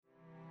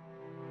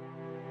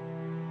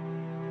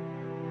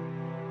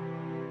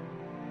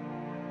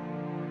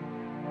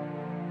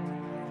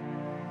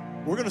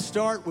We're going to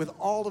start with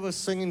all of us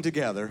singing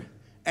together,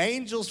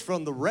 Angels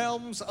from the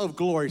Realms of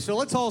Glory. So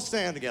let's all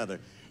stand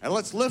together and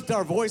let's lift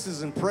our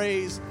voices in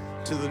praise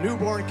to the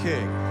newborn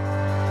King.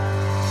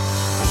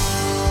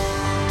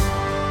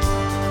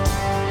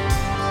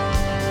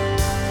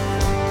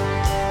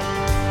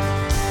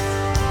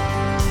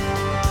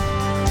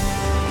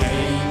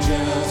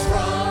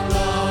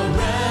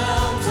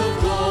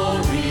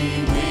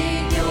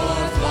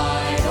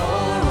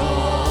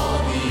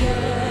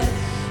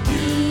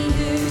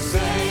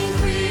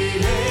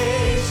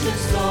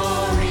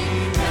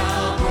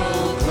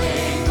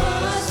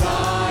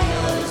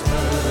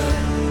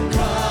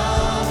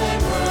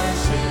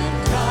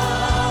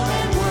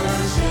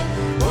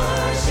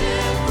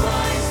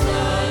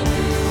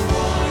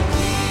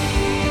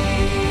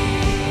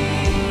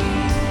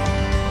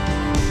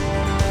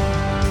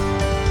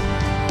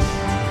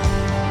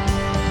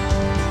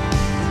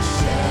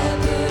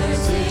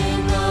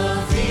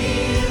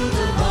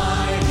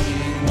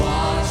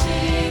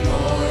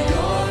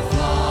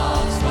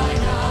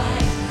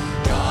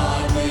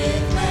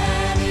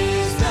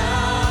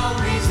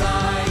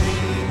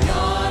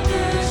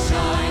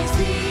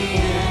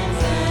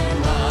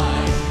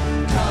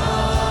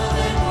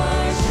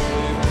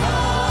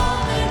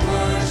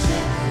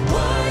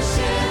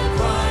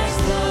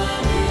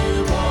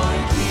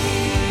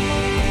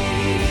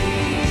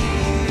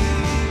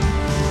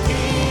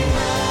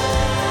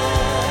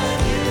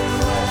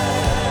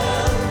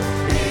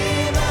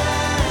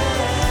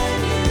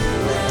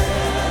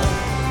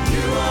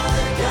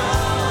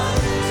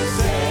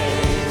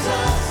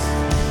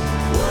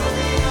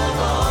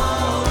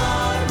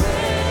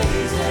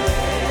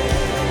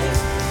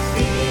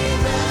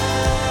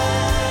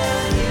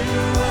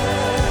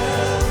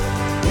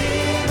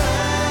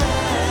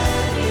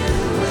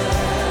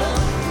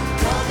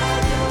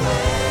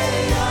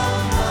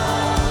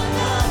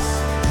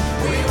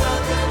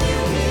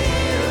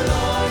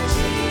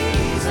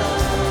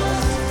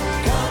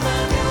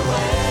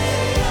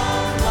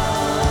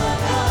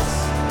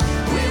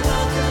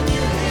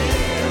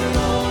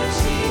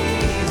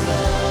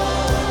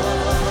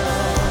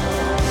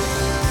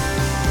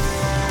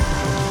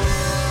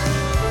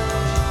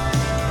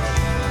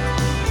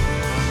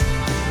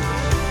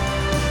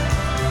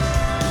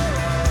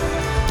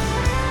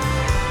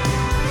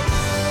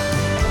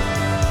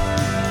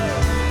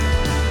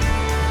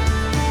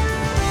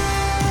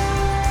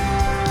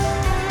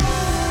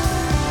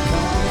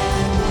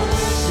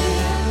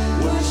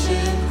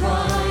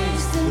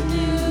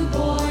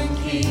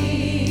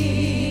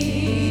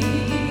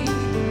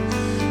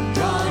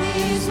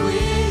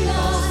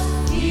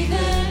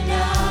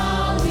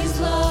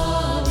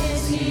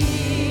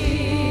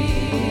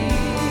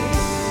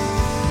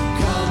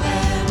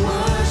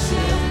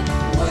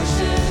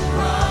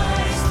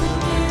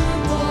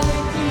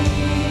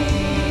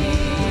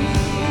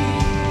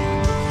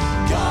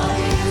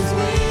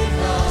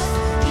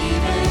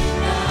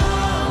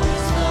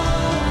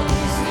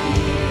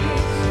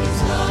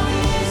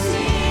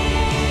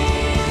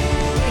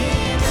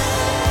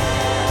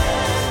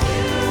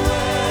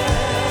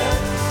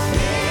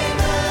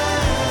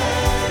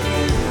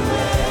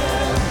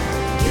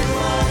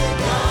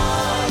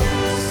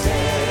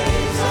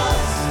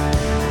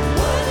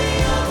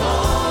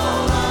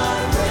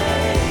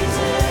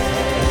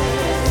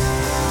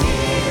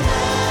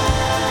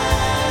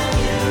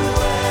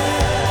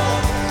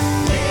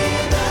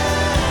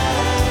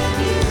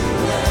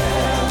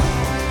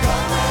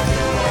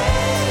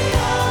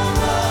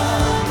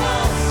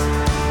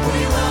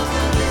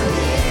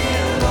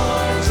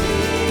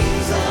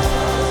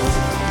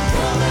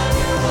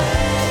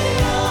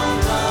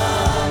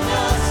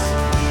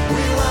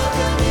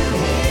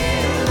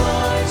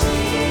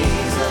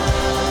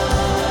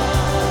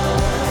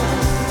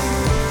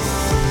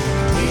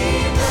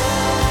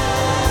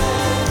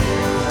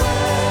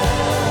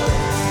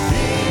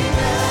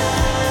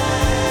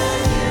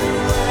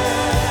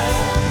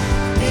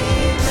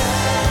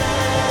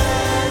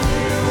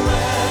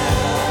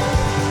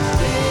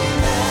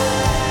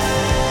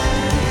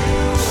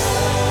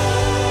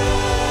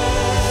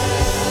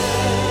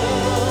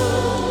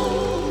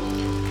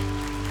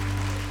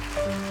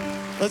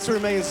 Let's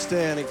remain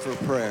standing for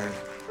prayer.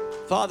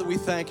 Father, we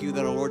thank you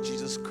that our Lord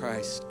Jesus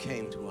Christ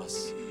came to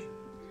us,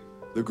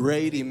 the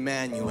great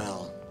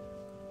Emmanuel,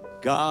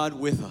 God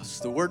with us.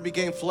 The Word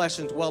became flesh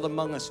and dwelt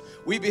among us.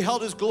 We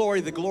beheld His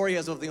glory, the glory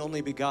as of the only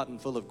begotten,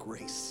 full of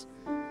grace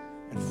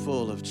and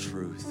full of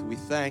truth. We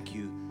thank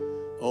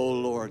you, O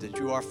Lord, that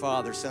you, our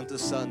Father, sent the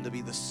Son to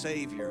be the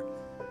Savior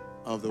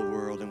of the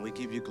world, and we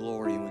give you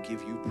glory and we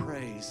give you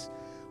praise.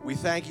 We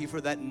thank you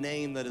for that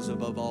name that is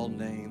above all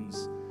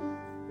names,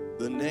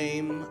 the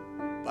name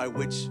by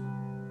which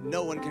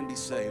no one can be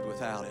saved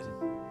without it,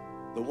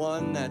 the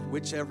one at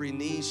which every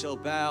knee shall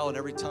bow and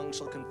every tongue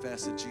shall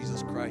confess that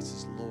Jesus Christ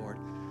is Lord,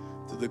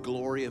 to the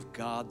glory of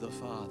God the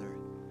Father.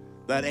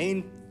 That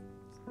name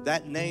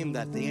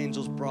that the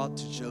angels brought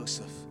to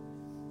Joseph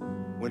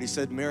when he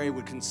said Mary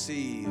would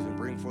conceive and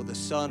bring forth a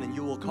son, and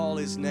you will call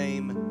his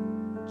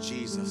name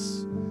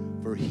Jesus,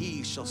 for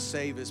he shall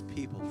save his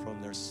people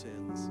from their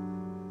sins.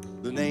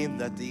 The name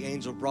that the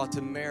angel brought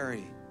to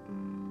Mary,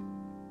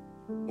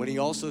 when he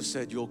also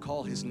said, you'll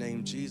call his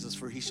name Jesus,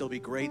 for he shall be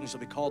great and shall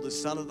be called the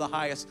Son of the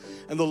Highest.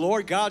 And the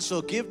Lord God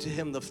shall give to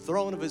him the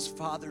throne of his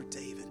father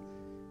David,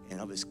 and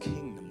of his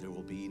kingdom there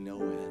will be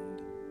no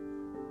end.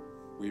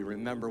 We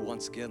remember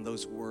once again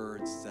those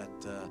words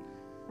that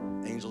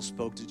angel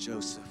spoke to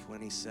Joseph when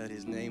he said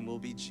his name will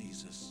be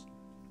Jesus,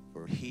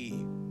 for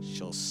he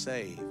shall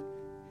save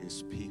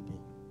his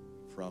people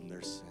from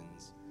their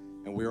sins.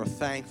 And we are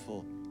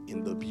thankful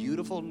in the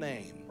beautiful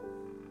name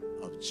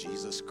of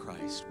Jesus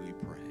Christ we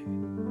pray.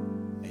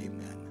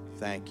 Amen.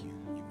 Thank you.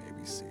 You may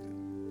be seated.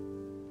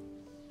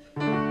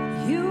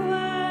 You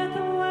are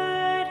the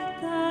Word at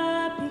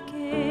the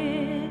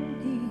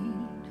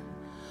beginning,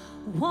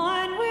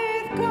 one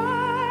with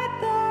God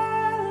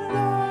the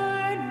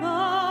Lord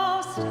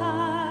Most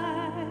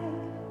High.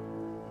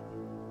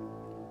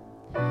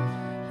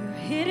 Your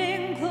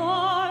hidden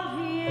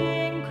glory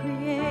in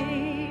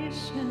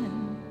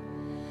creation,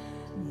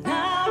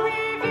 now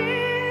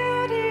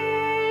revealed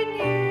in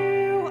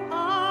you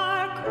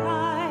are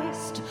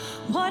Christ.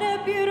 What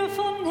a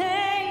beautiful name.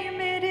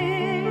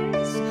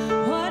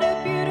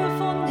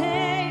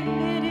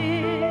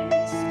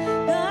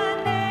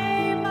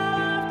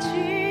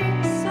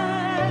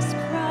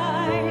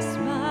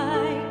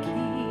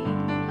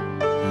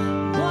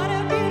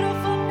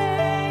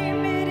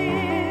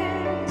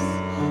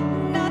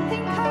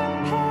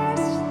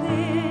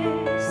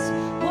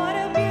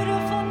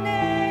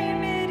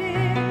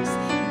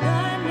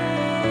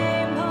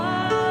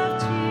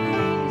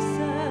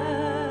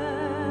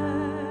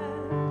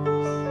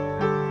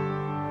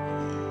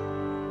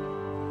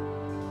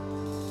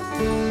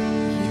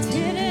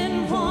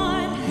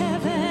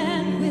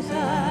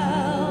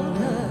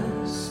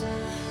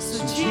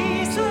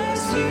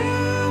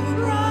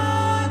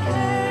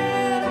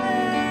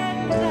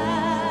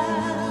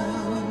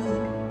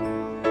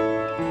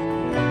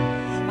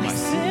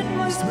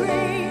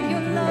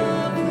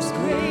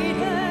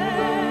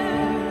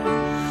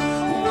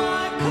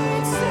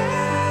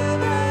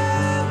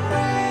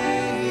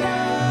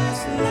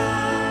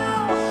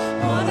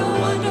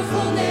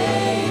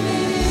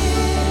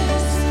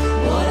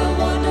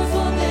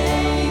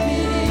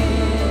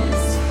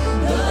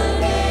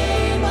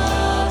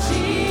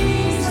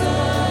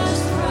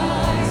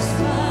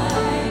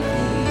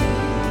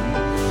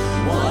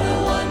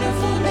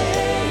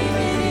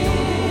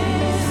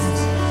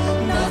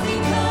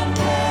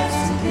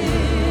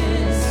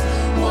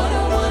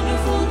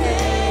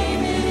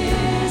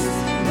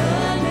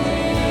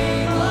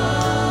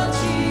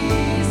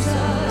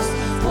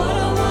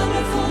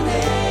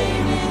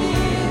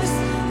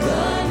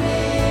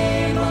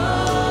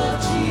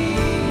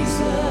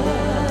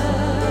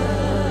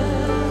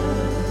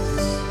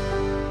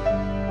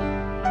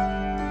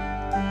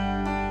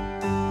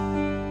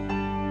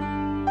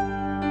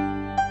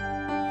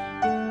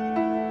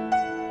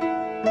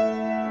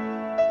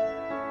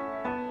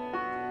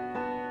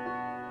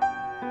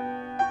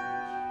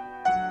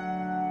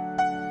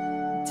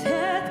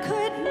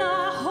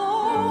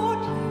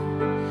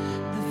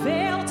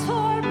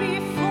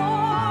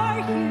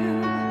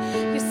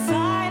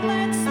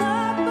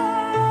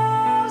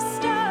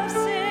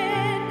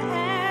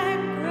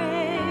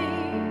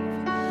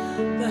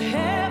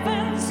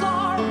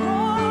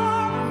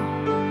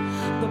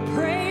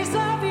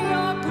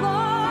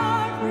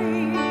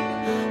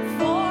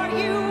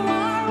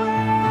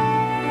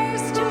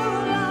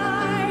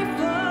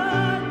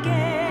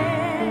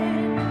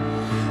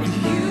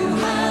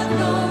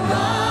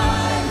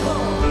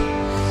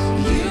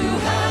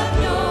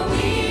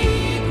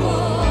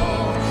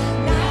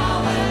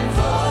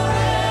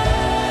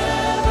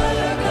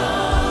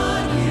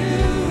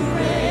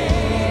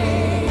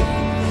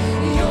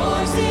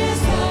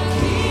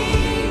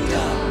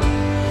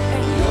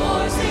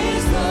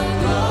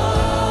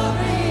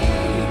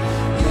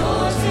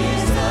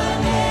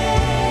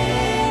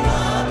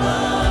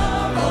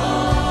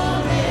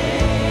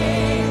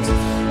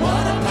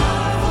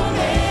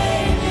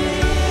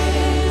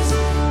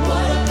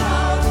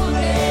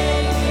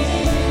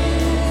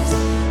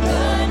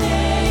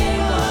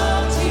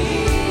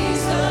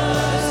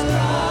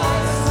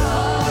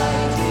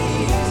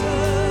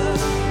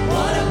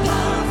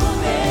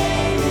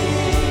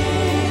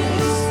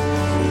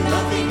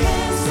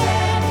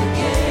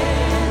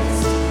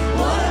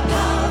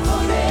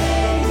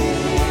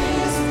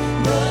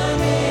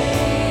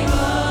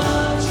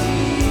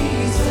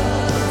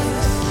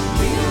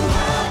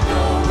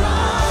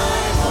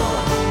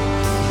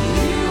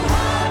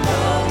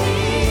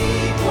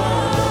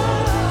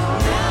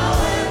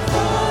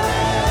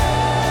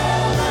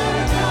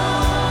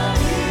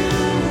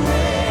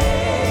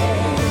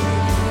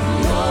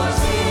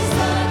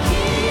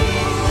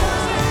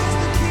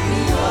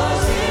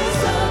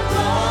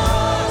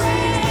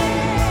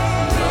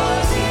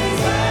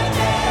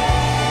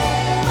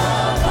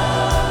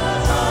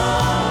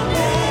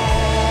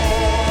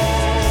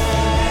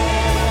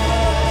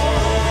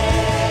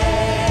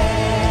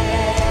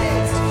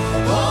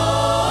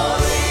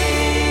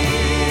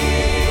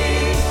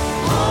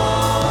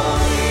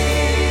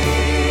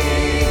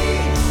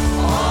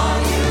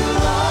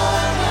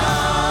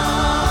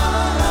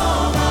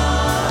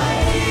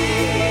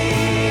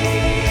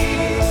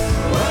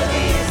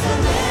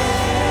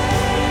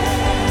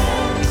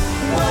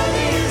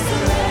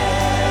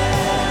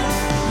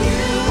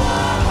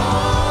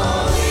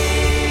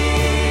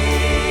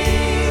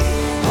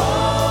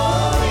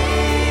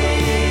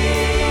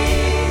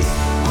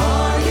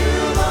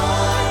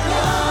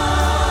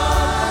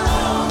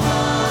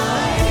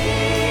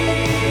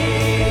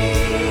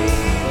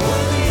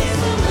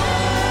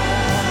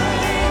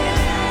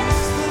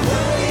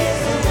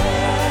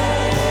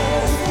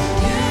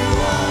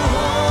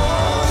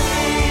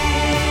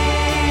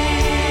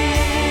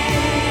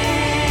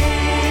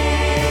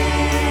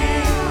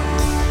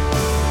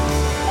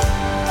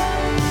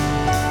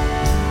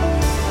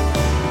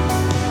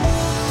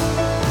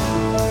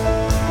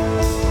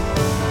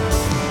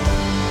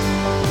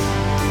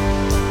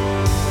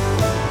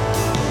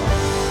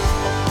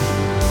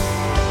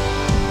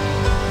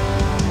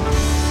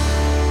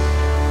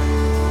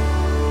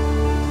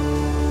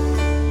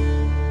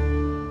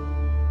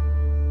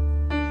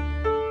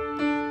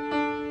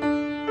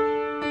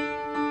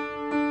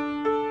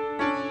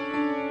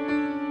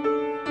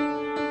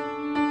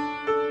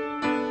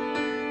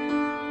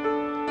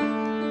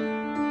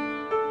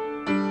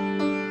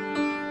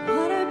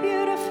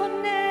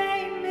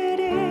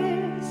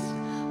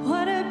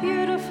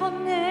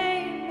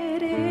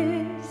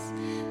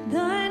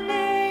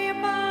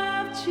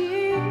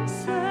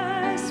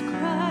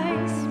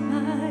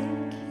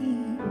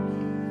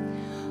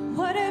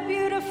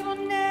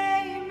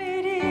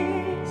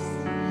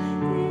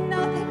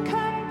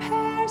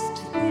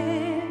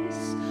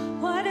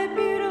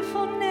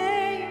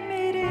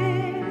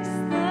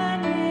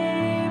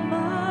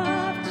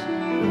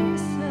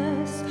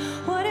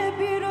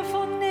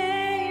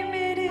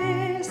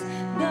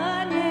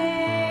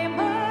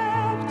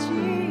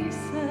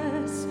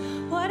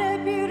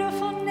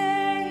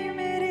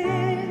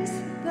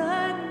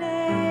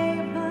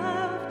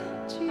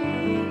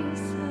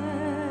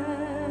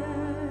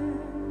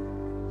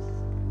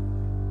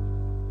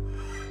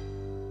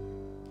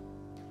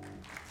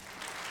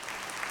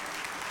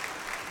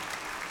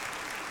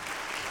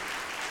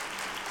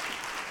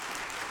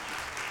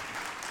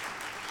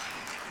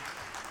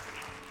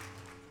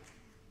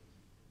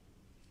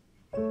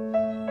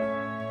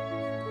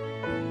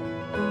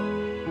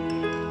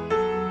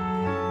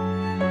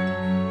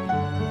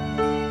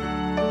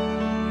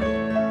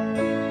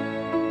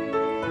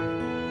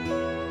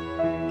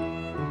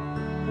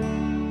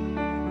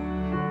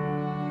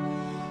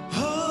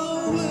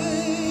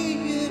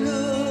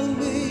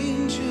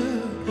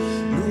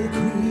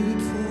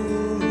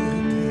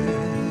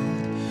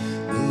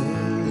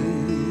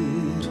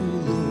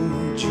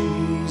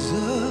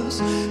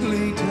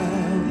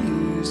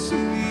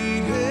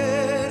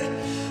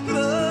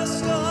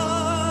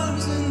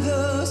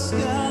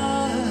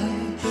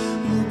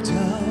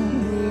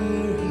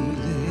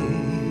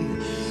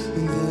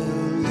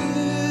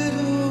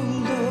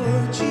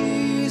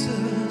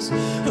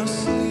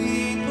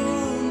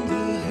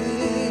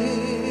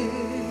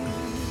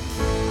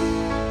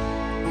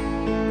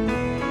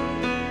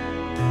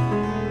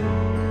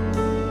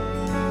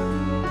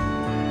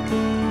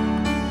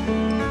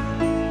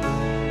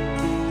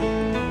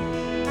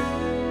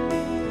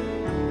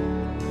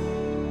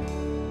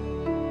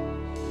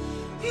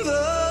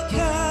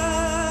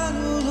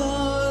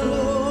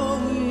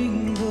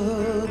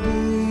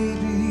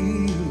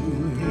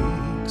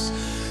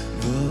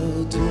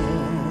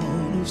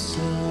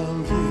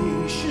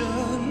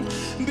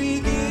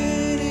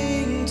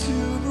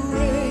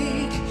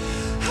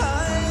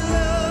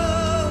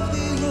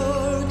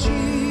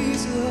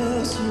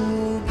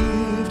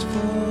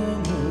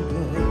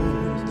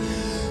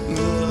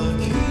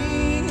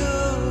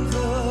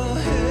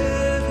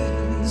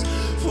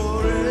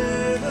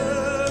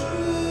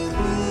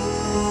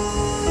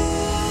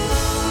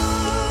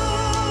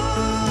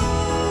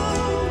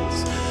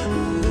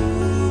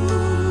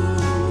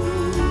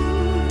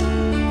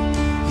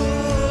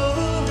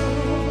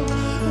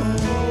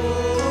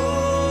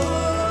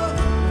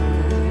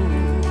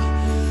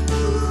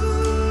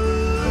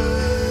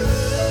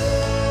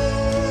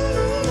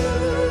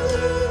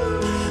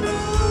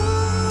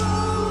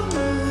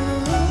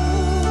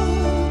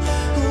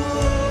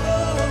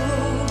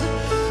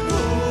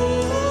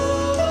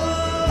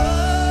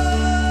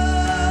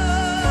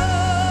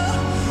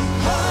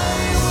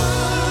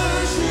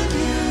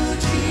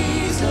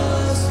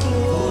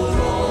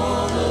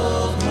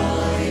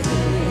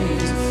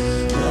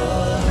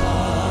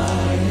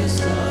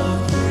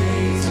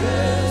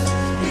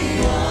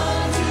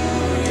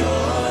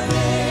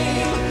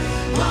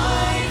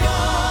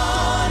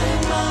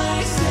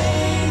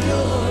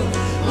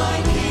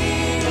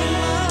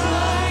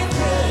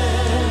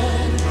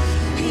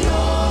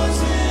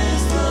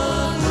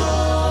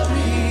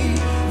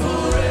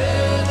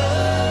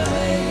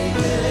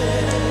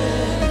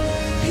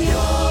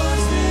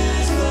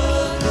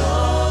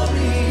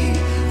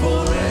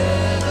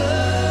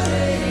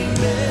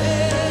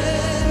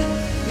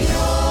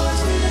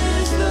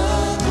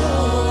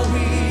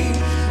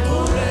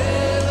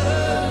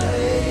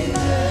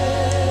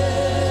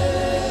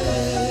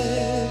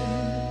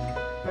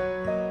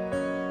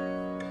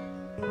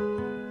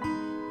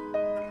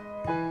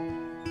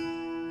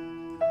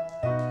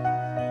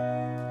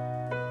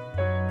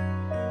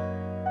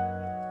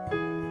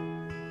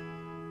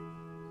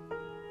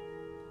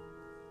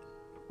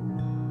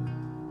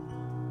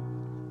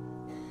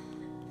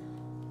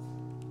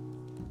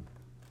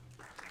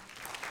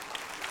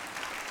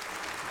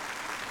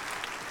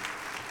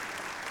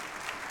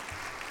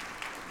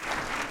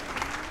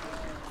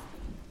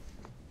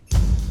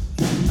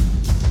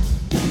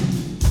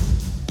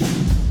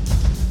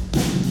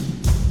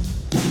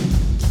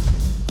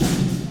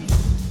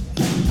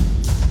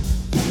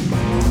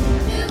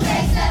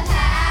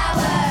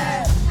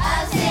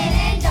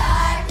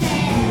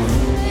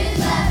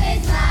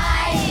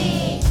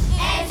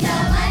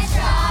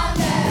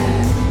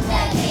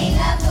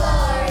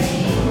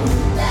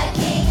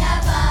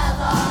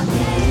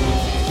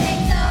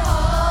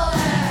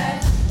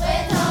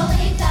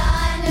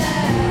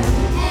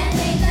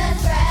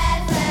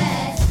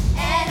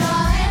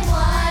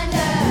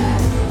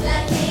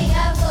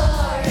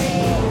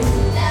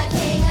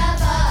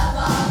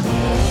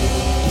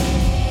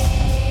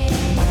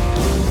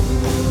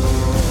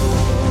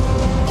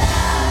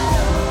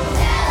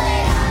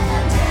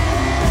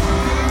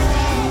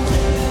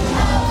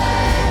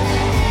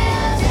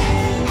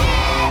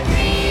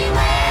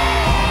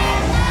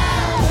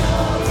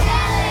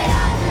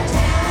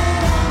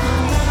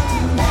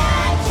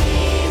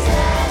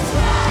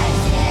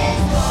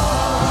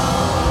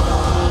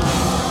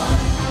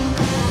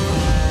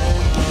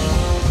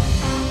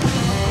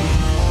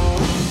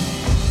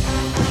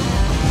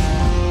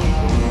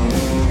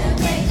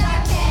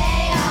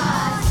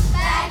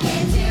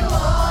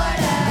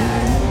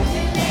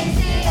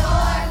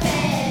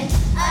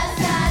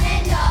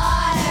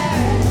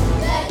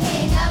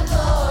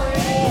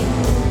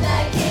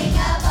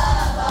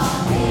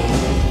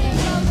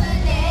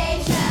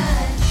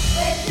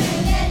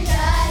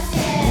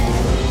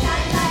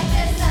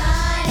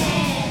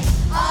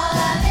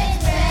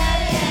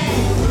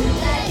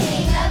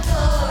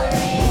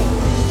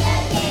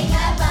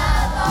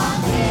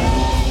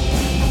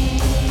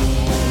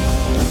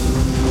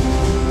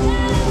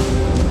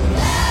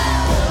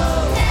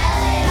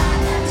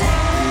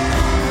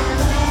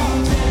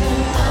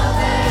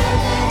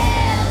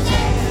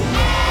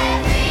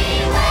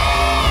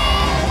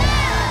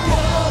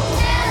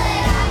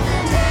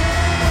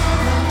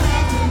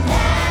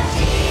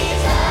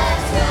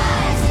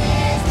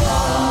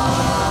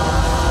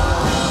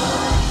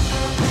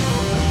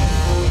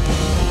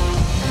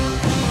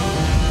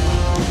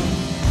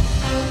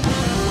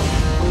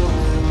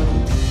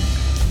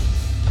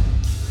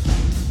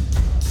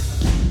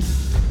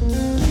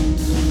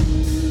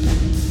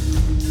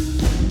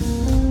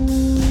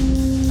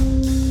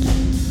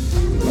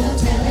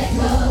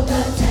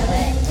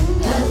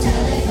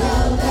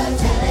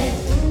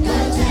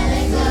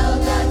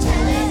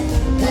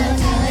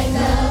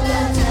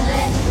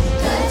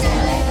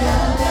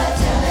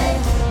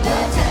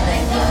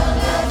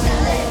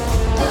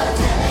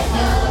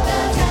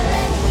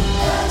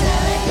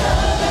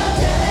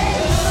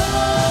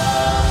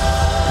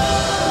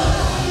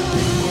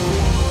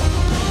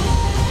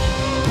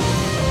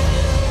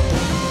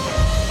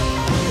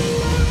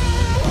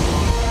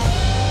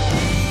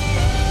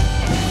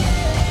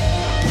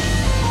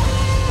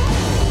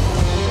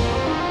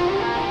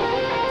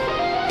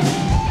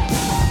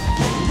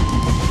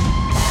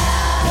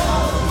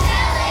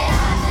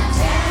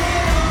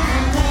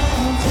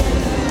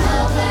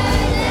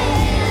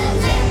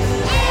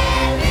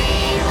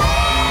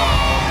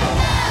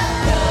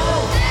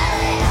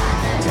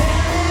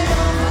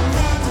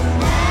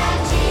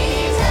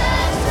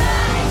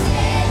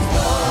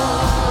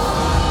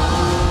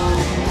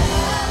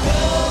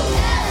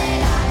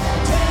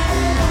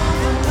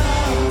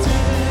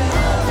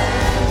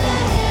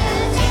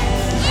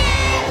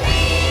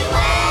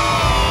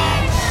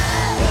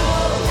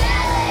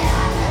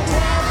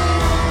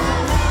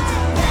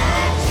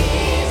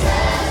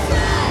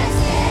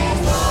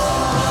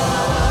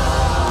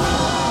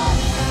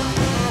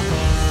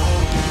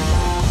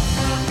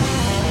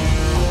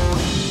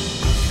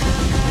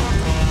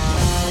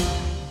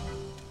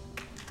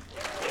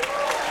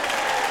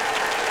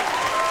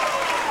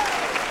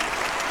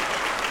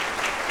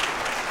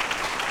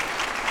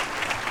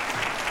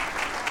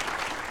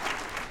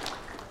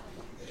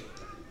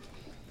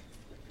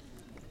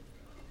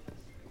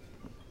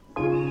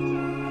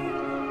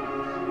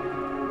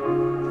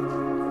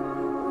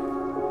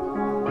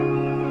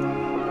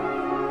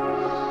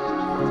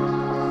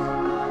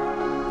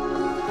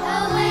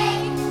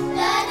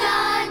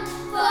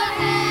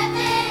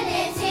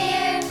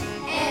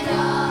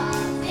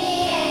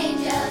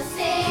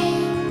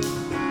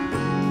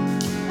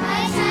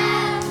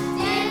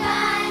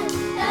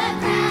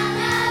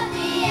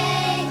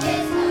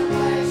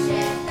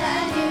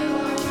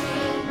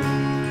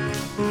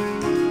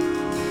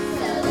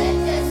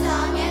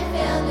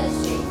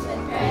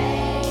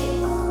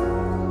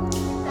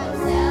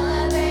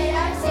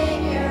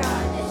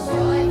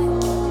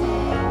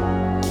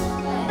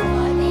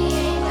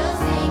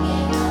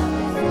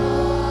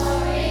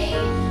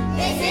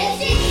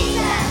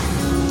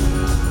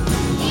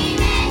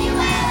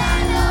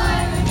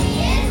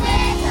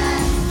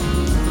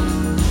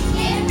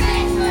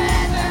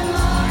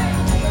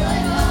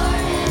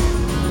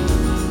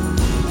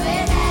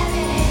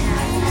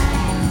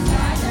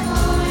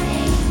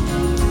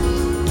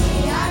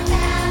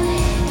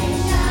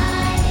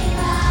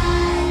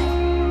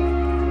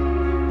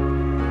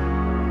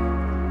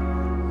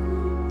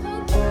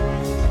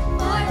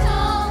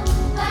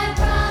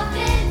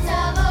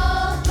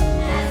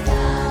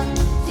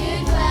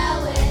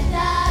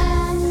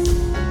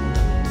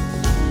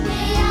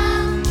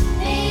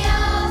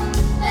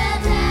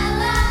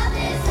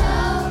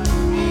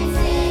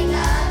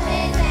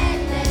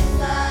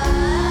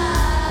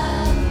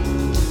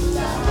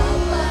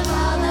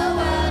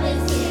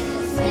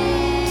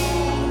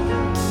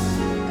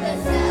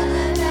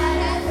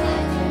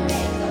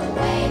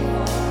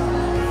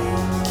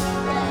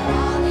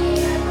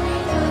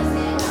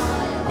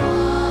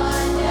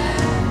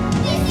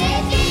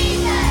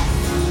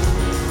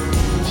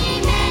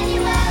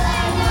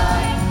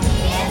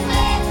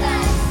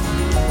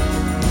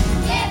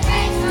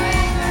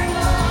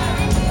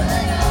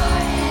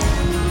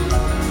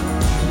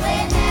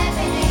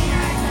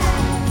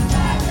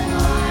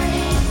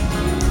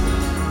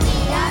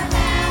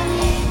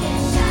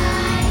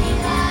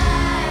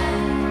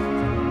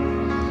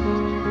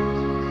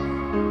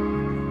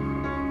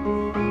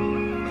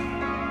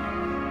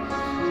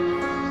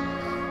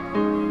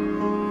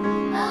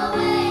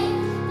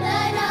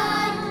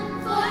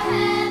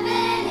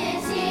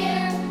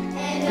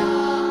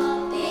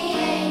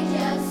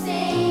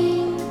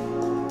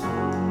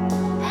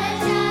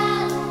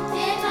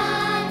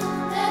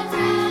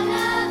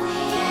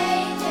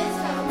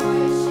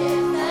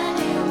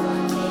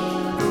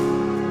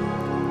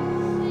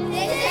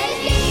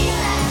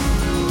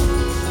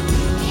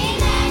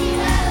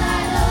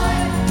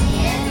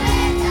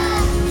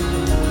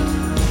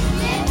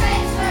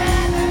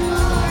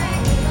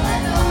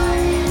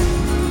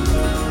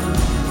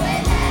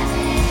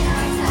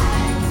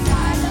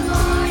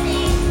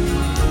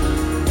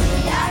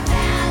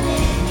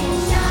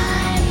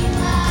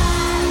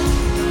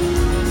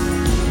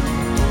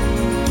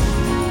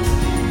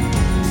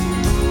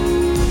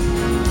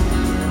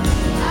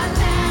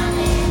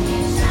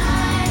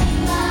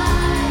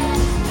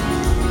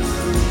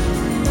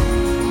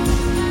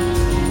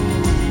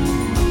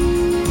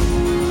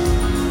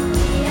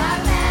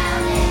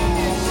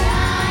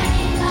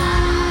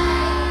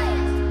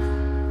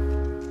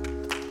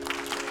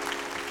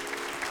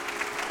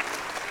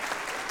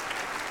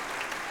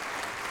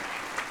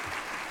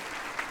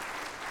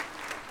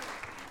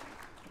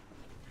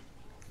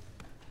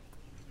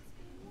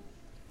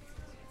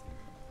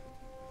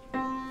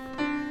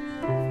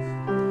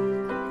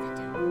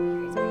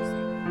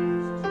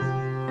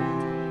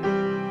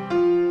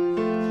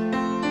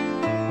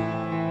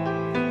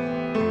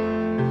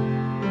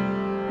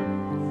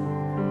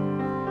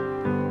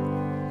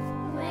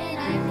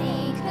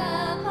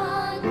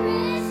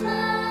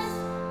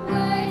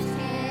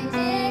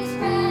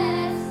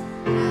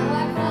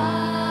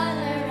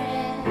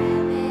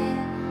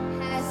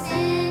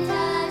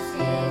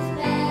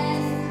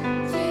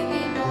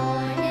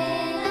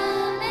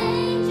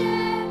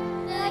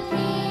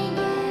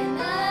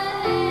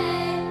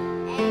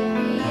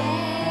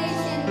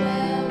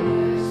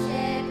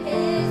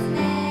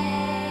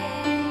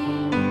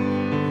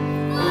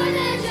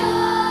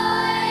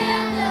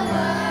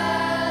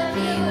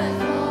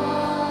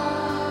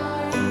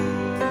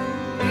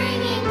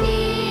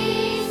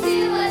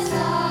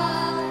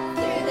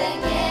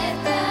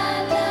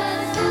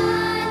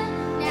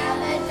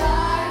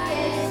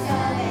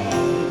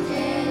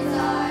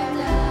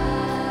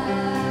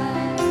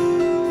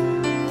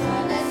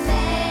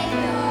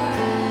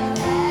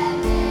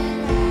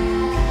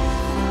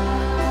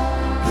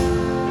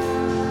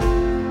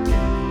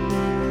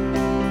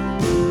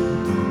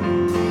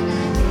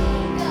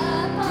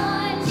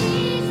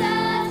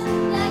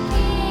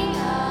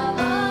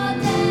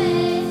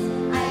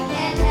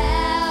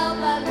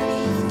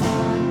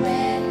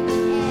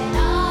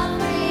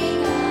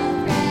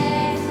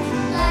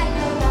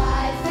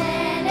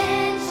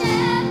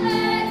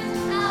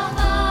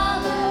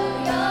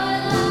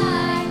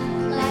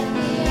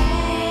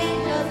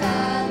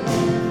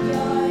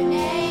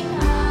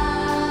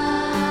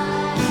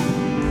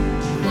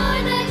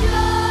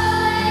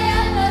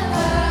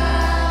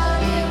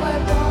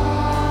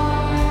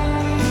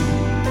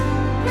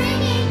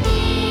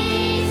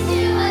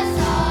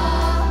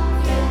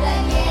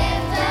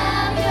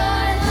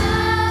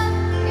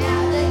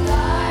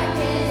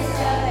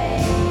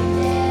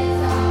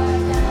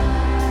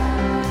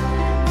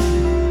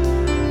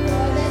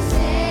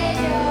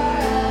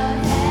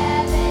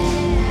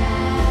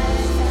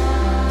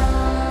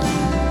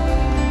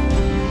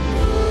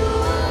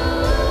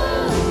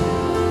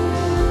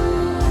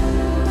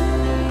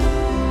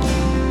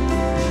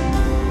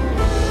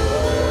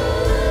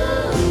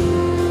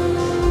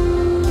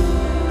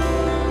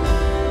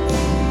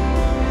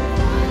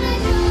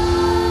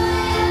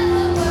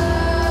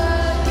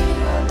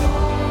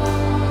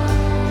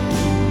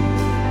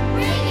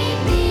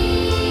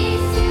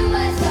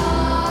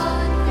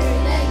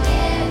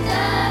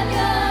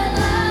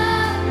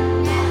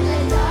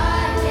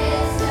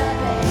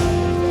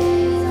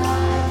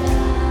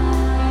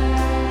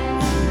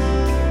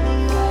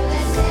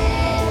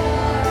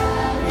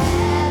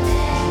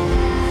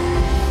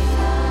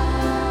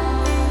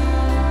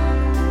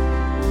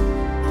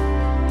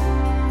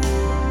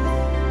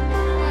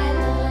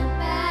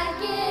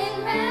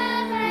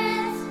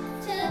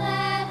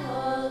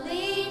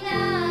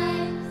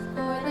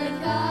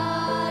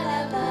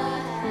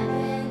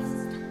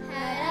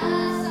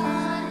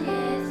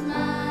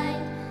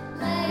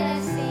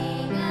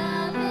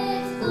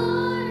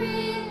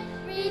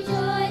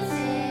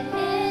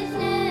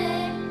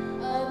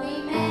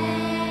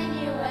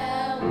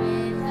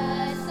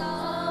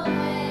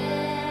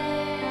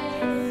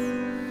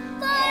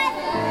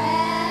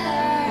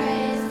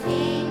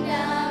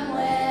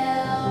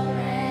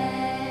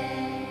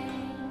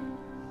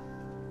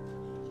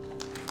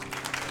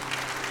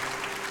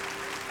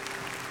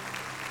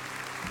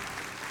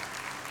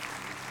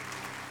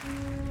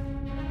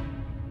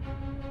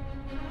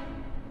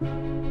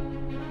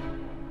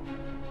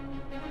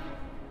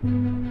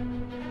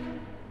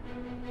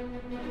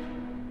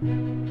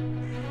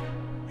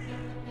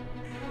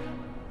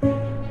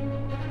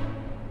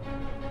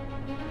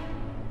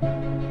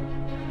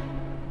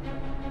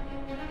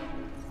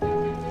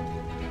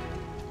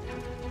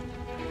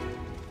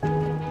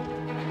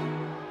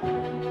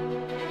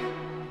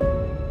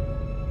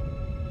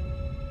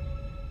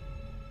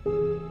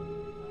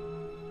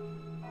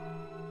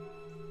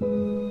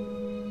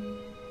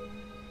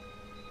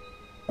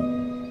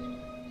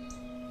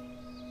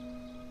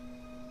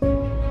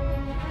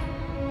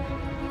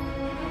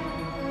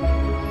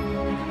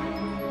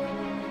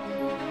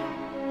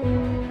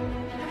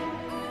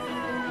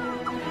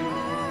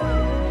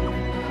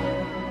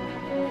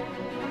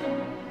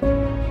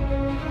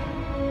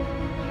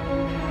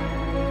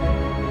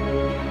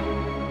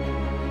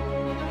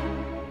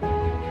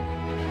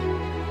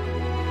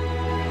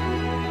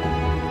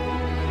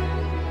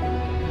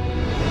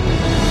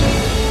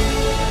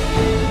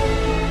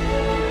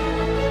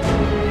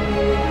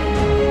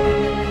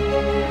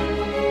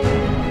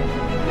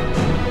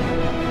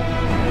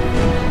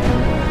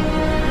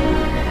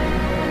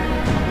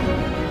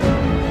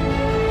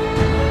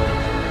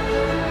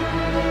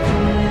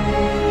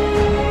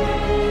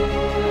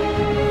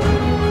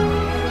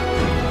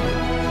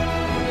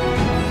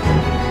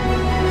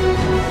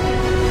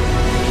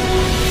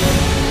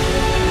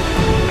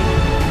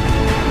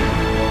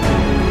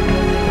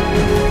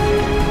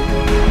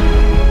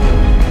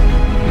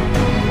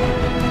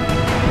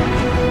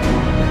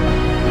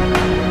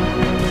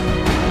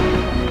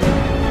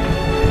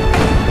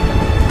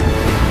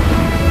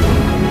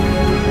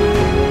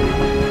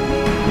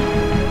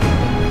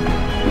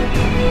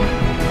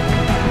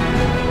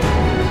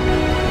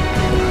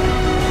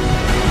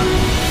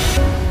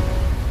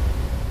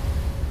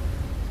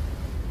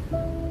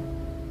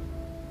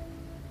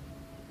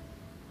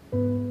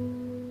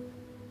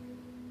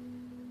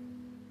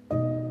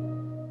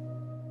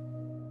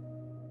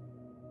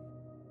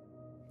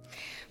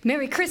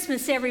 Merry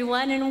Christmas,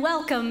 everyone, and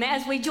welcome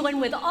as we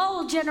join with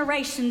all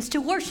generations to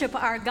worship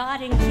our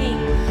God and King,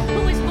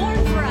 who is born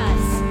for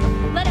us.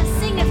 Let us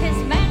sing of his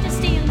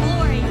majesty and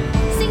glory.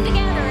 Sing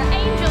together,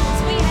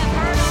 angels we have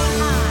heard on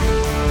high.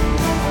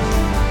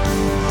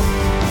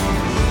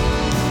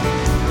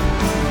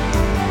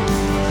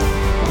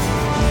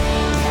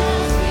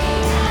 Angels we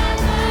have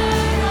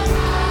heard on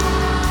high,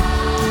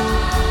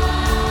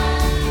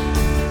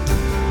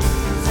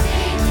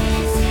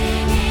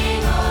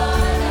 singing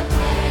o'er the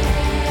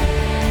place,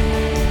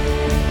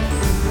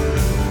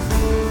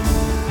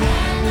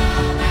 and the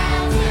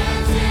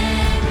mountains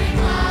in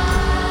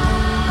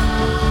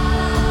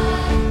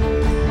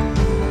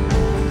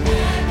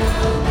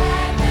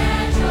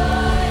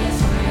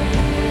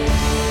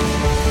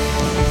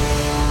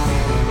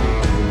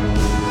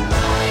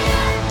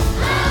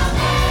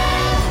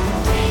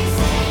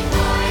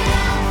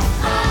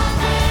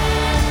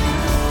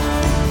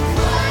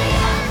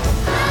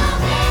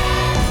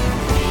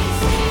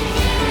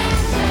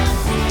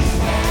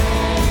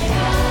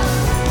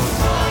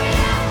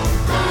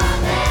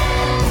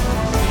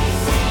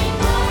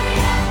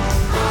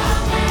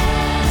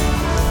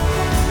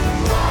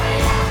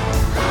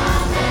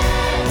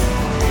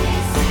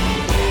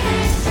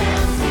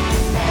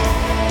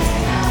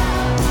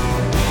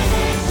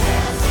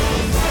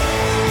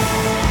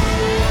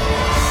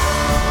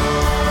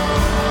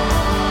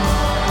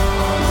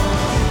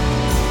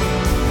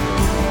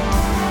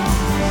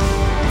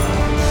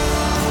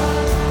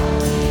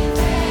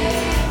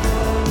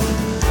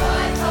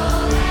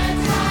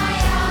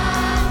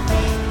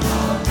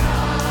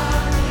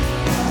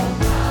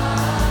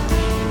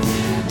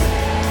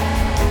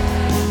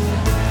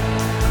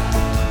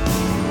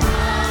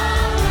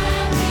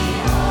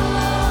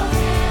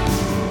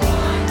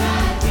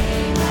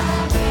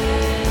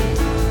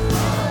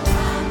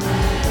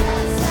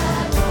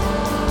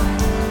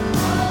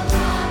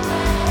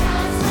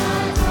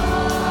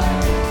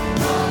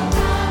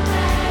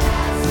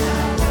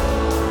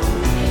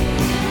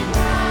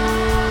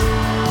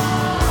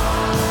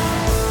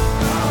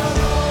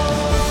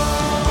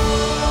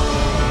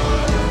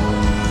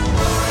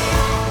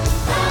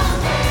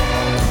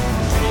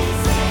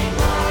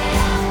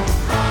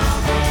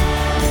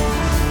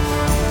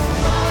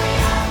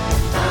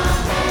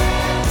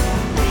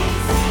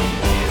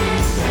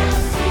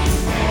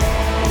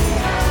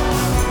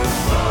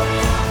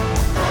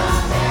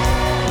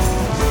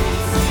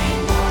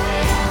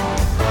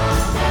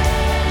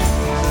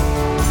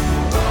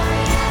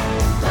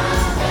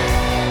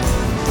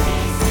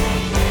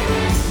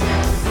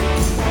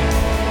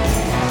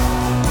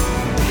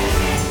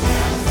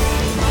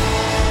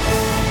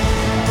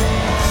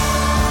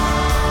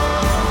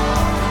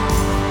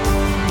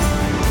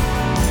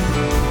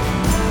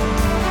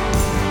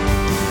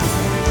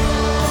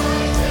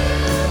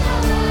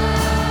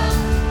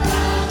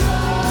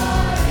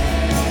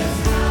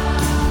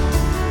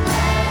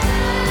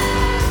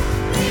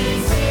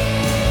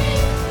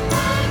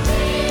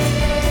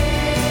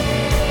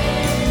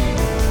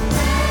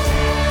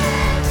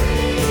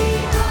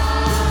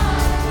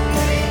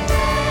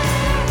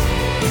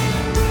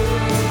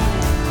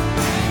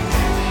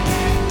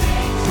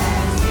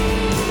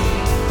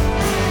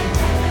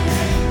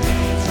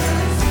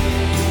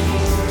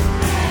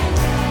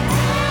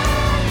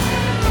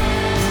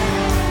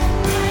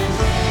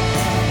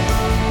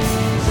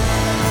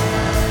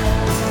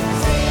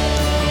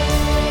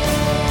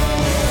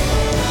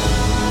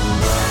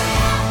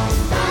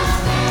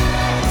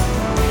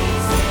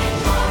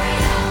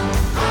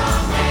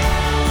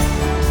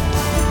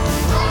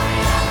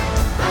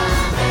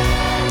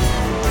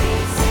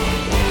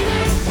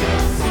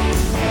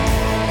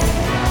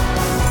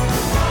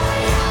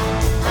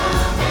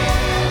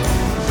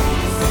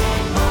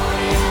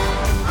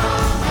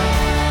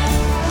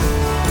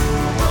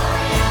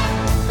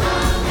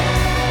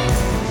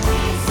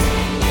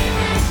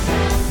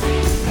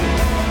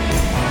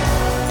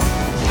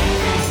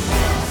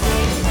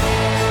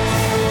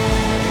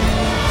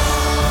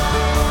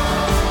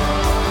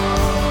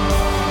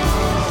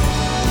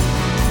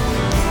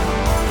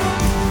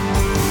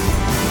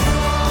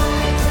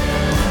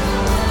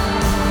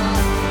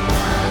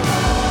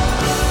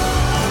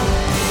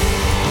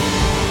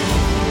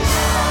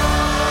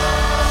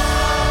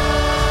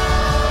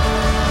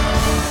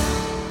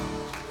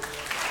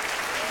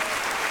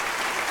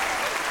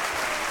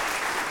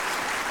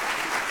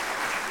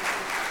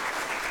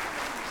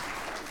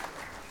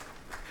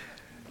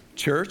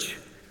Church,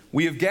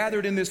 we have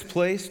gathered in this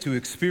place to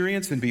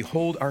experience and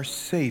behold our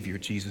Savior,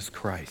 Jesus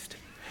Christ.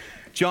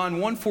 John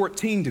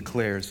 1:14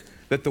 declares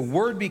that the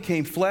Word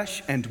became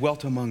flesh and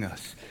dwelt among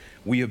us.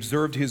 We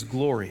observed his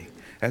glory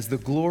as the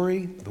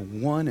glory of the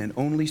one and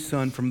only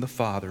Son from the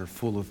Father,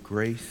 full of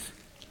grace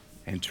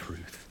and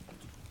truth.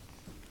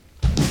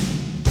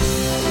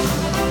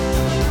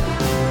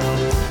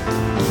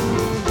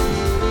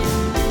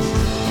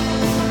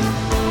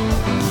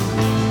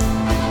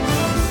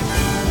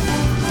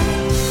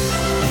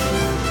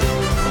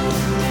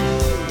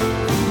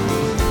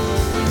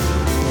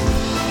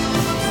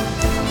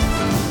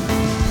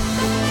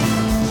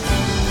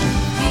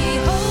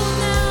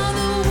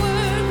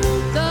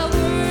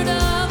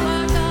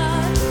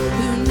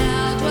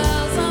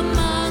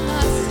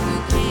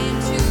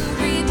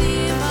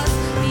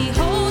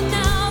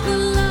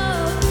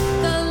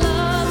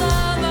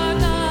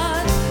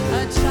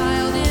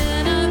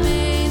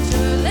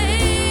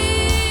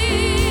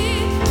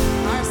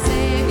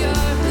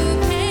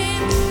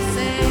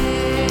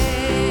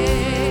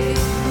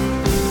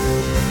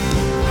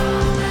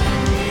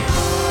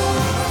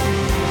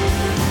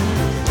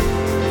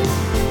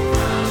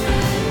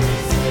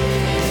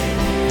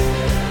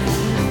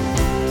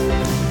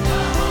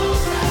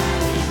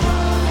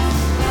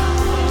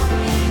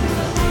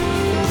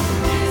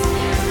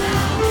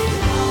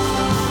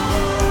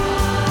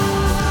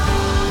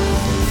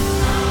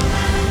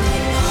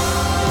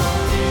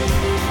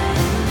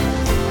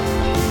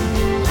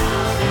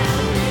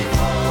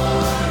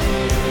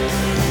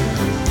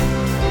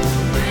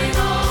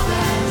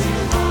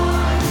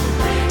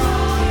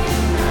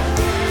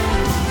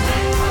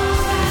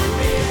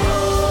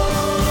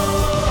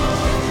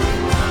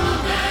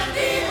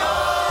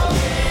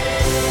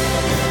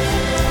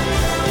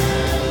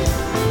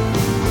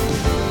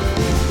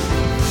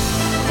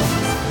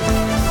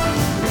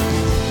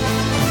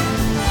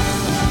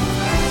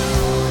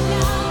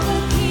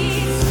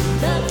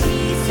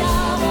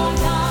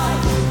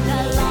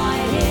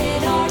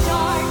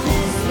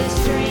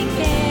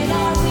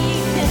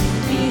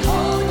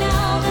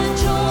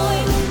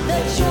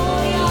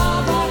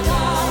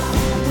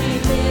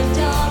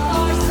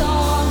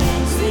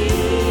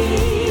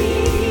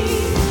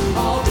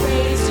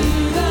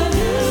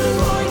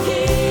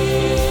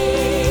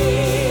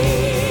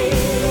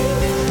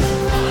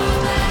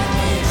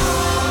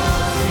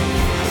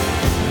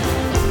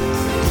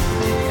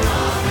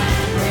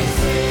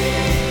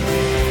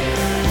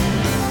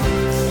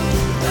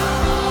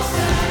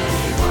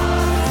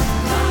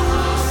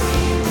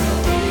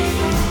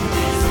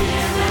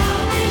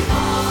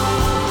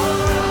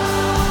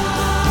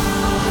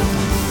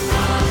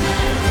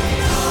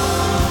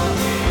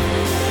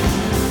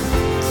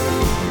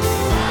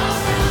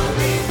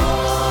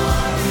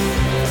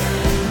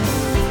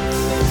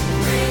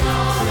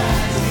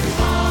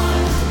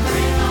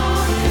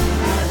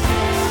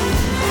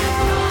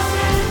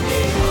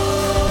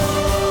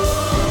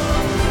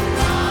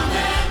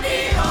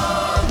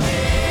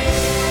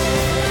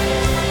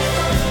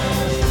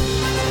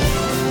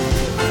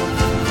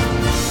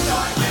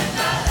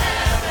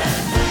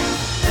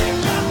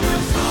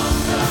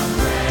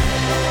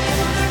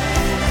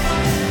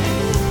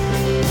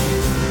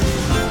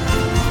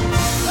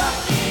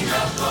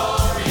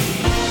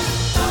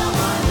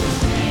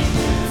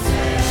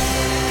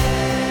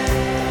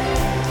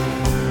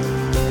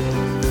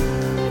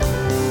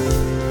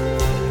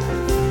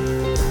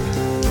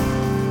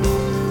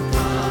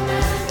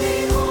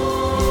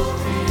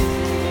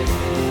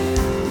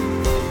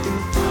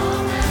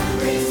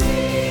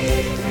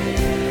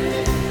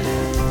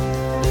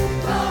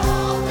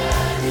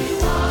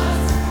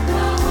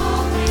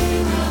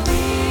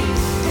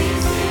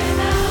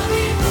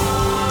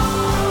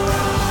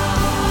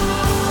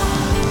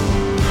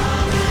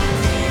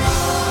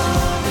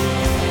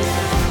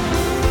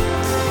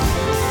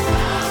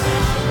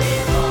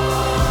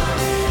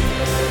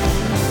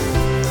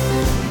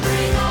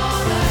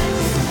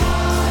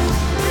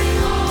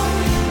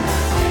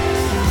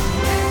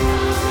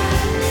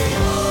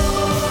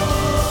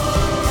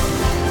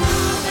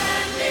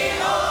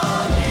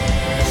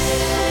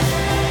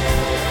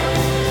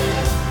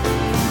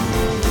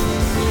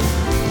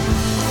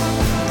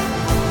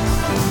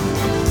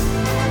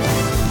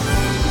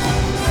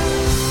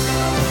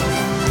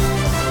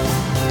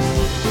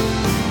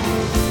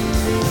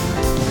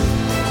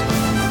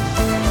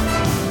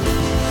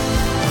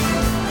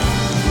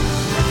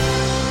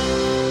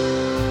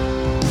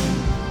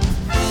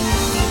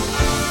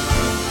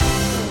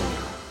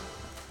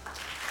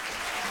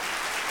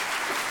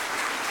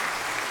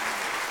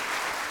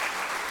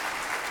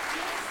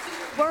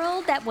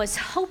 That was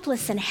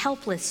hopeless and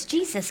helpless,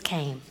 Jesus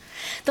came.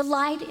 The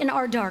light in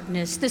our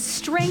darkness, the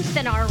strength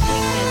in our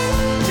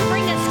weakness, to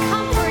bring us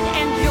comfort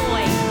and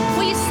joy.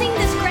 Will you sing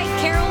this great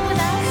carol with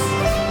us?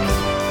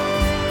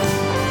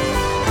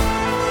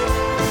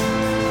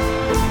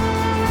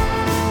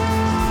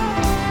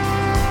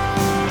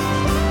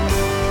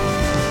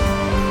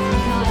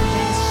 God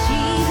rest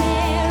ye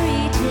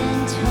merry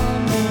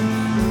gentlemen,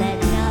 let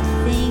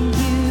nothing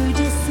you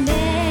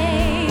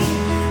dismay.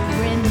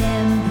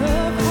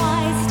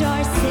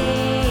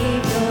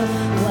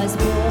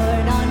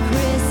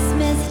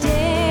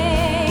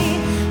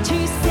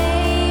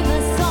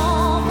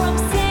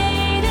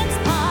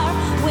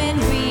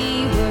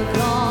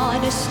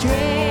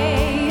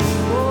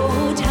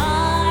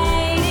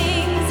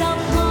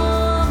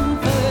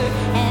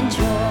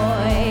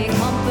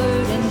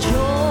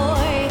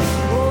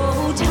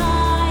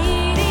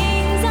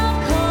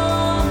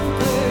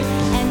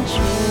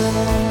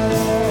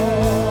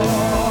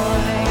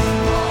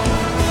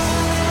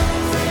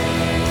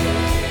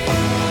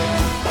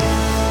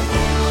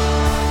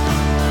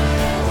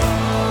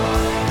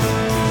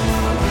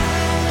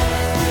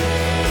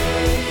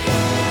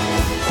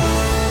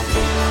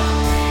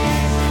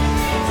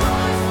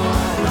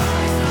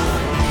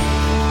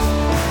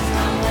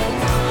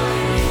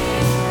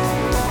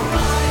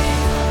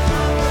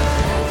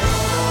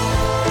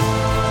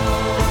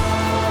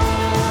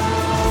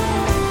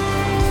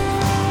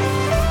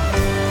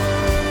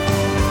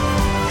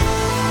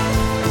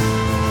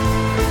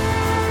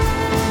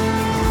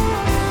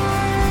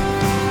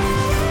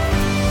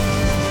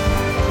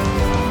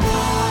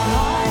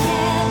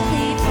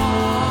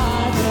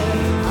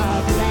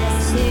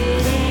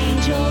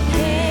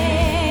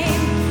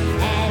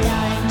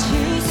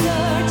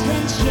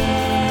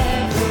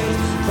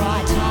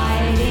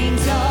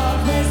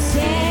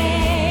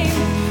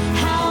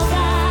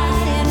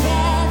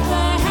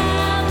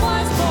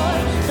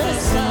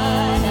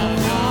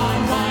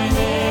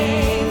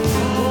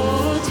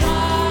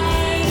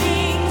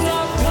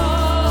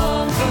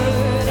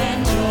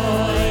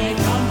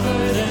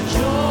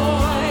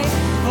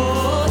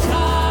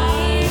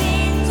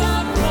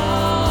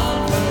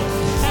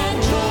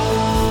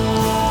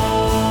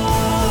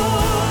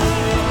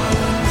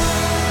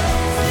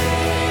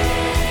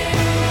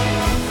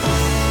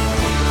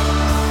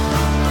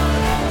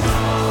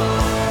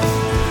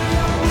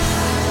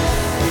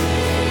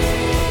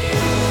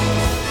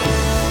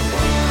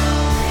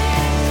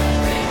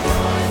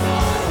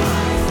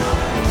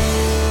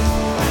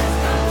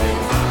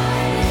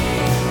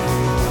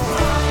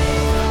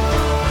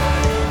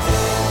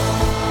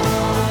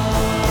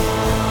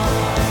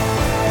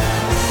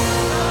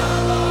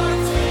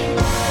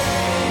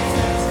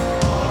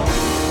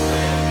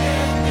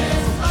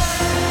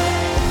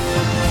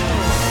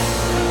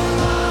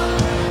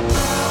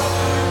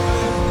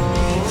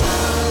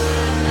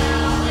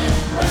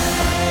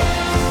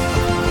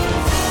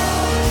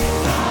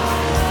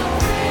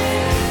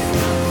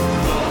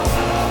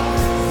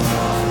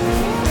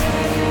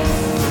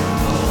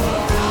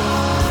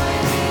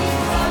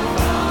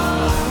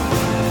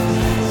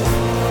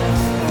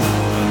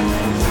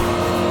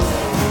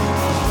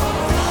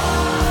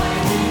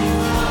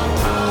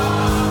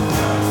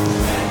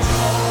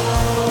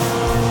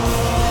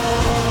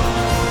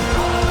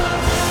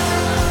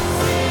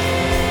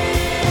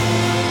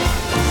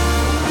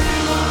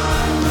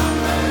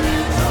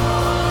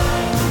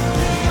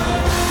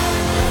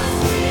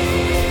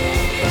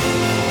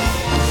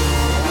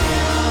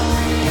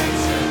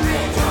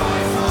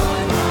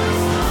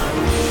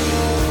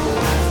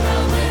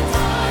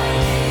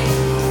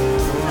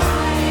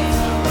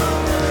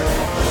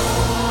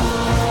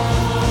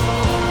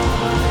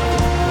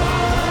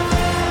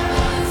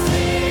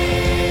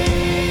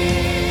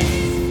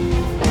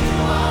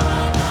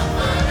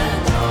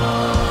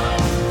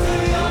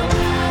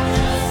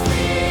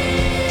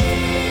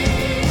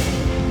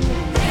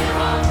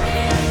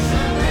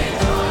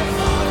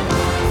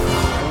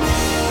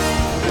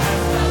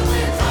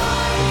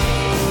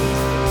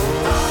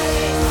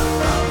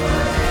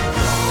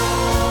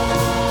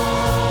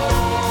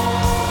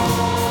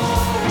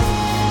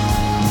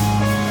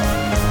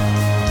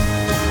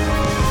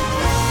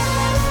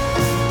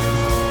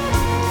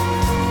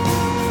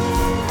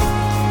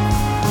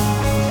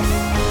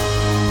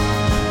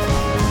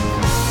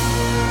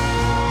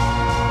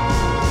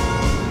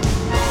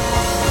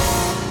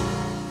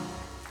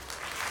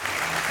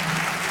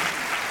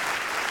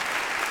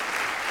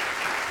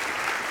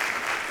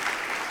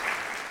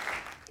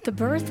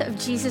 birth of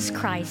Jesus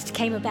Christ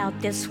came about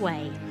this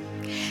way.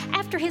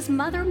 After his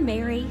mother,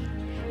 Mary,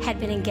 had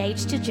been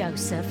engaged to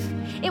Joseph,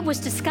 it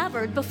was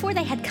discovered before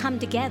they had come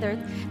together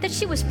that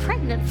she was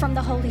pregnant from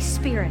the Holy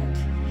Spirit.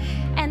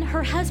 And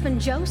her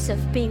husband Joseph,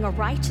 being a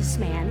righteous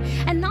man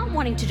and not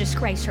wanting to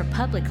disgrace her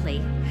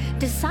publicly,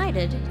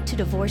 decided to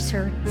divorce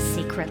her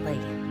secretly.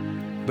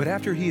 But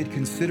after he had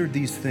considered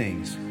these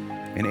things,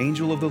 an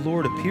angel of the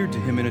Lord appeared to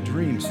him in a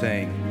dream,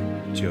 saying,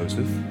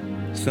 "Joseph,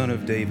 son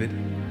of David,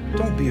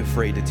 don't be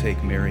afraid to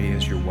take Mary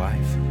as your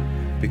wife,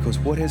 because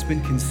what has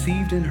been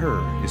conceived in her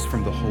is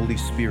from the Holy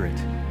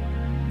Spirit.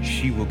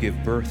 She will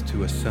give birth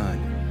to a son,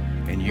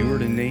 and you are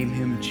to name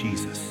him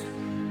Jesus,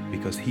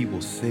 because he will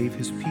save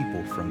his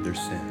people from their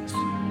sins."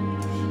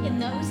 In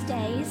those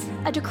days,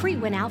 a decree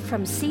went out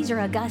from Caesar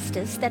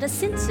Augustus that a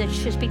census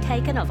should be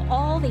taken of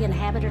all the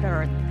inhabited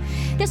earth.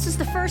 This was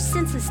the first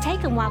census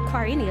taken while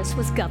Quirinius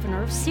was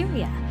governor of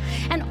Syria,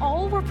 and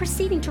all were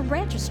proceeding to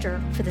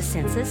register for the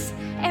census,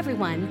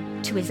 everyone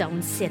to his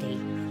own city.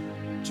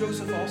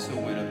 Joseph also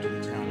went up to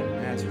the town of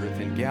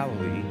Nazareth in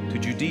Galilee, to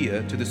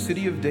Judea, to the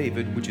city of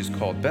David, which is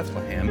called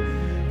Bethlehem,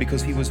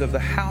 because he was of the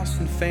house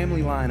and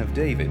family line of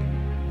David,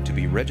 to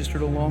be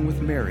registered along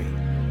with Mary,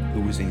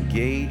 who was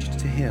engaged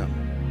to him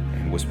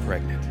and was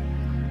pregnant.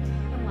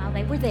 And while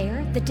they were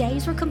there, the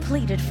days were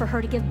completed for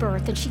her to give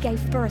birth, and she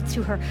gave birth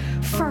to her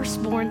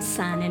firstborn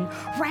son, and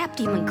wrapped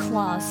him in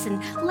cloths,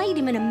 and laid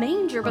him in a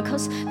manger,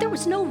 because there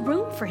was no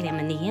room for him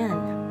in the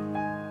inn.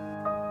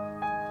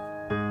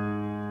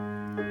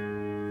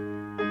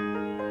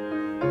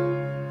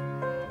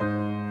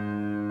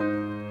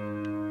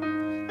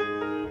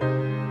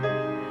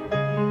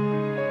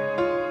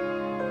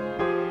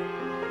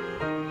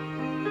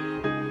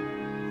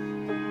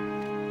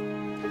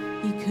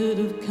 He could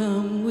have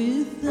come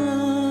with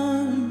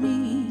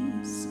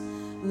armies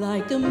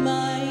like a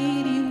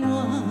mighty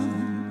one.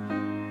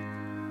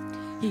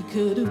 He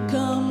could have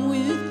come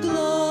with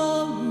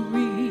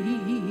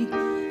glory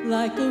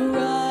like a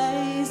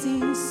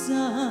rising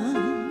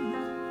sun.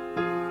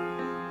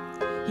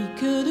 He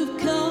could have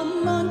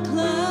come on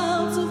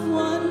clouds of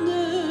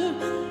wonder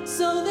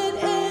so that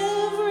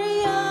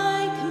every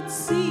eye could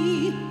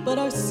see. But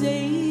our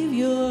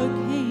Savior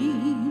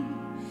came.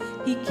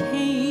 He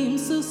came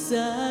so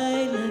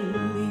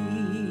silently.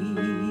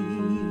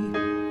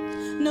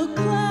 No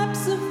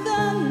claps of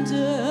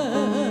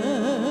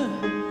thunder,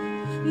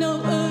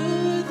 no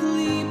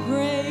earthly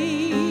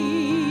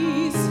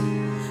praise,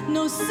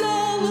 no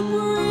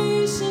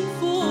celebration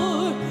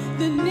for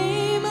the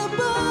name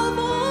above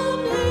all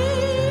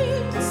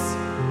names.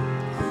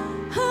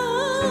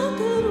 How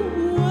could a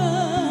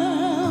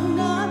world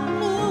not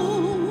know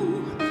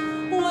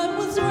what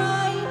was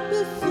right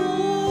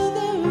before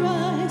their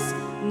eyes?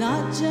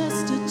 Not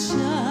just a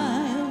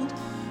child,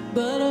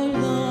 but a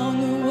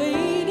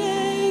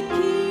long-awaited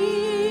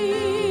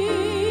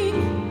King.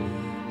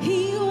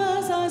 He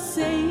was our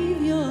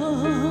Savior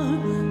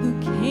who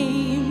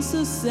came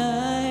so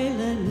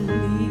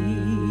silently.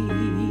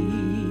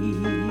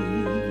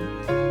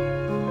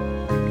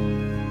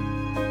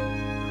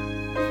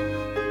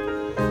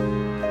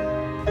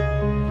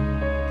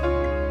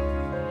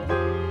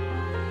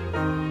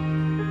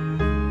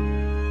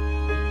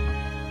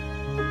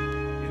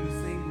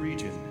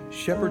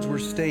 Shepherds were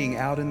staying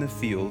out in the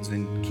fields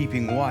and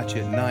keeping watch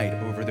at night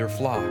over their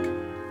flock.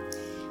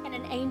 And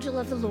an angel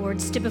of the Lord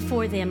stood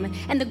before them,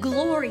 and the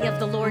glory of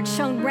the Lord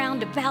shone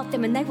round about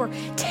them, and they were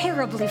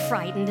terribly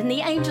frightened. And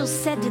the angel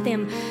said to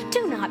them,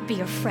 "Do not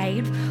be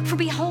afraid, for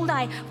behold,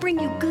 I bring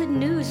you good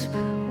news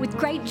with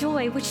great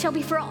joy, which shall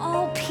be for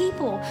all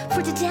people.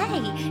 For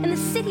today, in the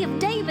city of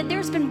David,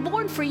 there's been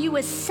born for you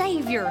a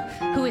Savior,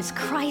 who is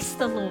Christ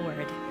the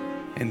Lord.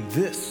 And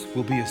this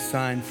will be a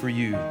sign for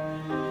you.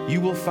 You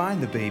will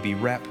find the baby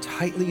wrapped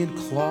tightly in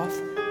cloth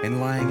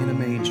and lying in a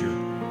manger."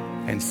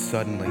 And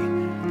suddenly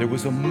there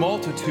was a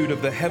multitude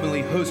of the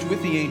heavenly host with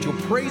the angel,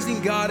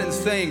 praising God and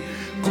saying,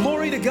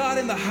 "Glory to God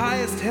in the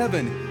highest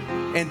heaven,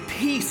 and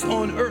peace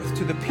on earth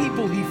to the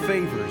people he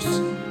favors."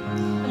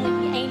 And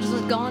when the angels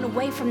had gone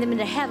away from them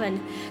into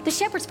heaven, the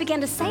shepherds began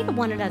to say to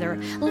one another,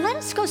 "Let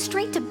us go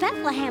straight to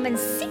Bethlehem and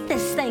see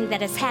this thing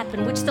that has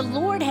happened, which the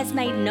Lord has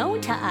made known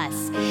to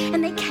us."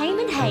 And they came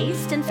in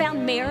haste and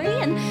found Mary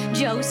and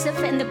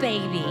Joseph and the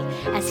baby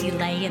as he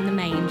lay in the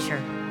manger.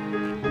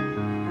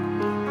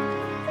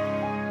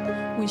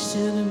 We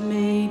should have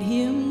made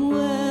him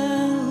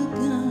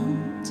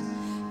welcomed.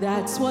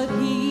 That's what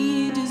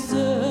he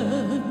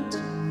deserved.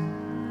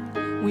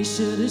 We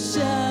should have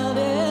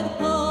shouted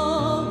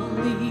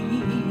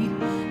holy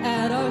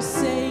at our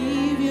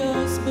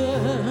Savior's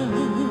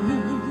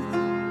birth.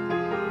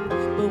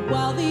 But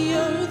while the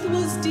earth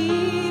was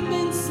deep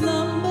in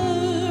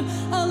slumber,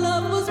 our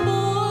love was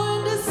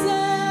born to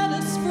set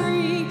us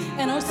free.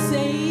 And our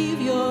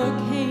Savior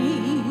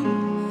came.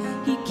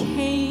 He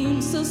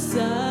came so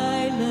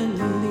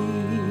silently.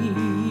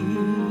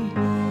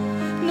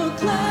 No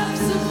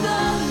claps of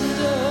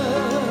thunder,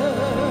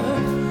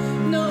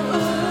 no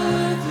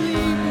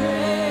earthly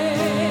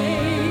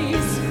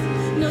praise,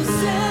 no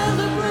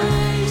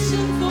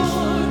celebration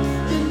for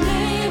the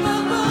name of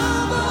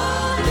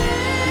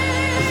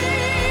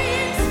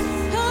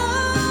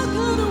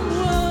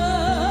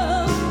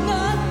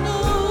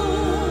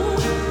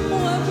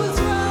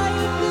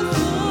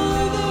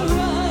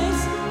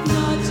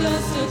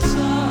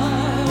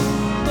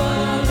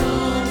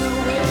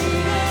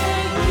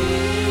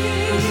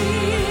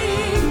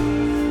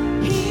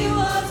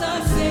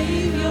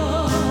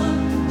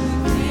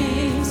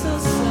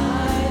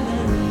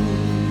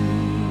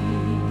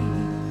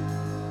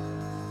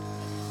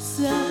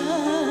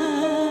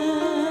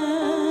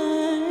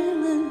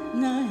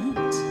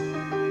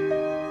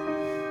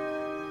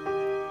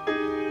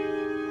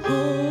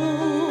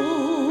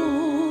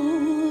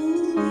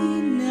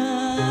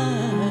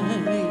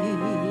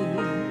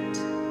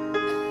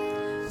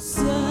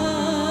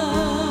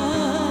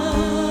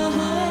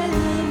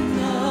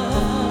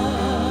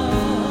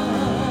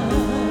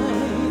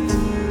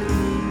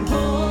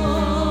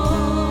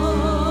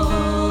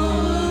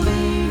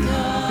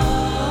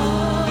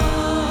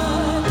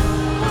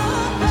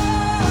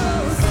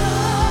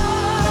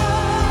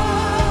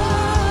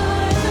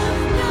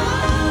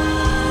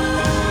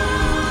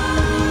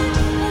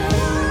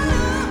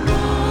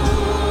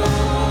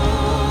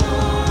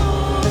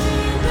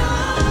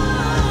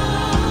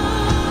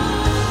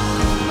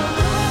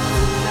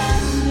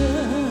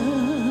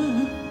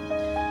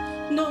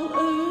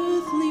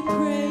earthly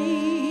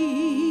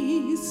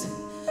praise,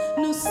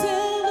 no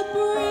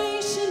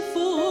celebration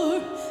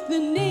for the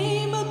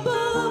name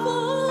above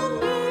all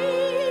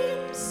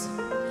names.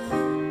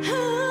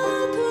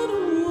 How could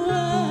a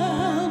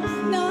world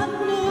not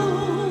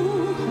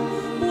know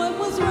what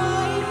was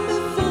right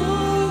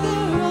before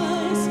their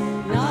eyes?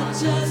 Not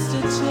just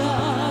a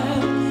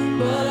child,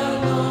 but our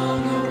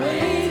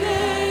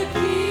long-awaited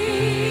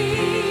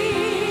King.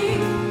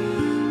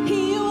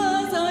 He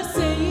was our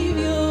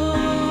Savior.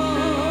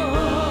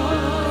 Oh,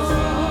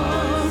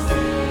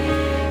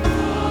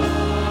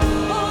 He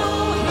was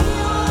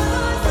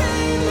our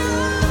Savior,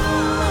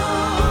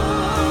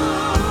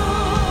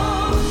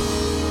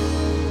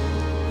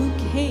 who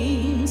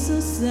came so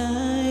silently.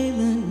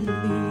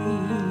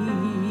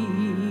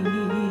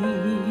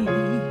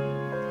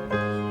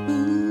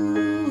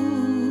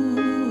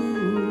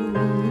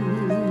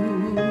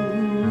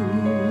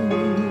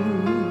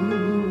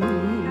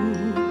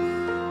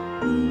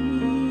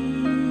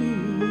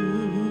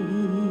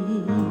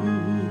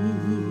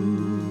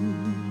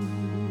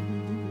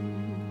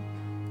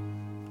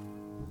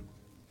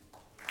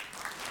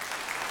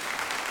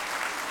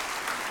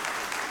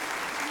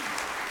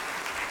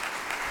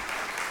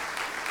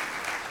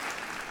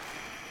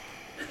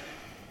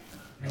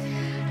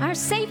 Our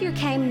Savior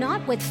came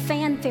not with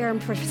fanfare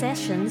and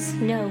processions.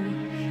 No,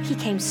 He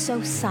came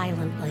so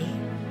silently.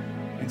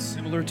 And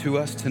similar to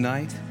us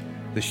tonight,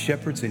 the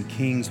shepherds and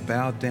kings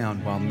bowed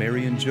down while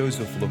Mary and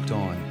Joseph looked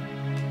on.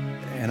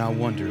 And I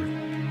wonder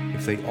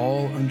if they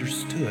all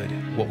understood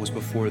what was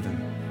before them.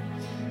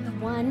 The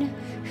one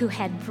who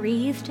had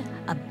breathed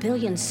 1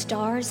 billion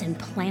stars and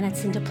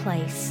planets into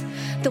place.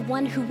 The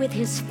one who with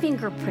his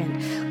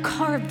fingerprint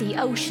carved the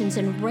oceans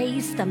and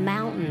raised the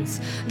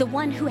mountains. The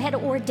one who had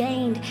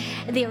ordained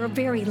their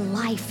very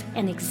life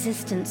and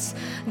existence.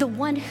 The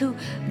one who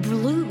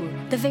blew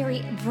the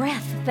very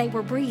breath they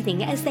were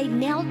breathing as they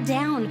knelt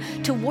down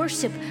to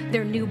worship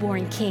their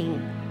newborn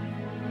king.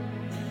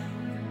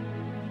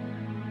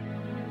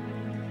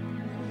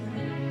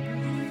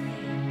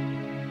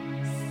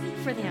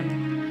 For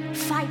them,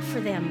 fight for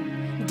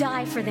them,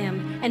 die for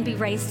them, and be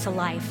raised to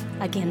life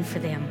again for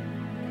them.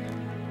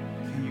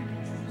 Can you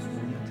picture this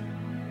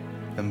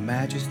moment? The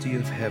majesty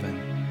of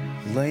heaven,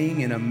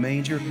 laying in a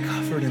manger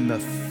covered in the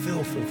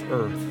filth of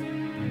earth.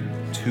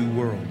 2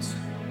 worlds,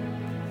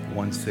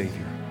 1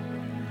 Savior,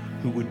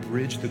 who would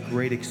bridge the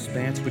great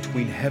expanse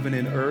between heaven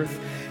and earth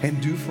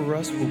and do for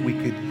us what we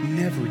could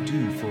never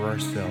do for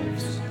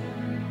ourselves.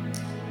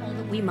 Oh,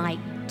 that we might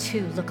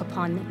too look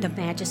upon the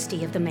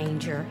majesty of the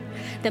manger,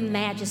 the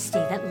majesty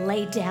that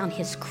laid down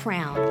his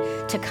crown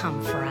to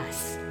come for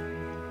us.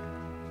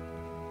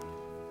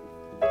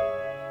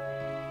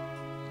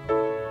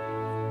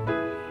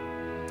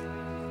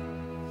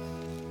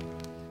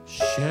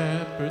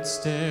 Shepherds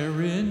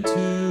stare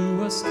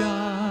into a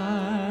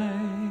sky,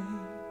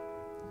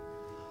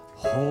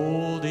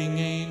 holding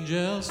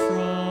angels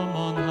from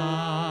on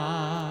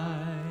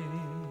high.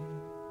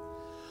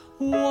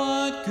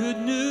 What good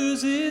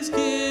news is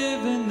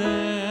given them?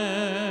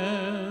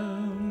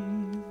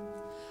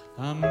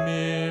 A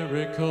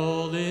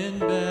miracle in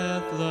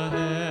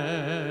Bethlehem.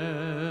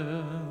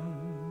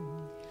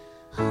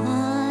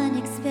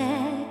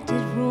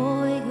 Unexpected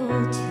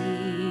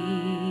royalty,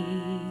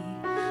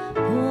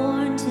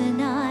 born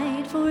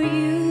tonight for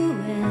you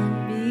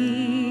and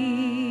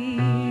me.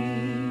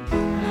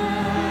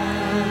 Majesty,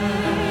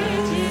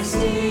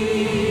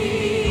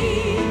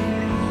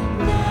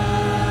 majesty,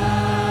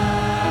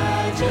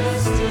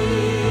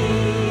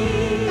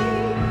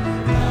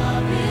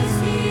 love is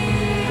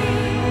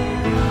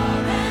here,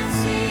 come and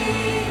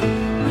see.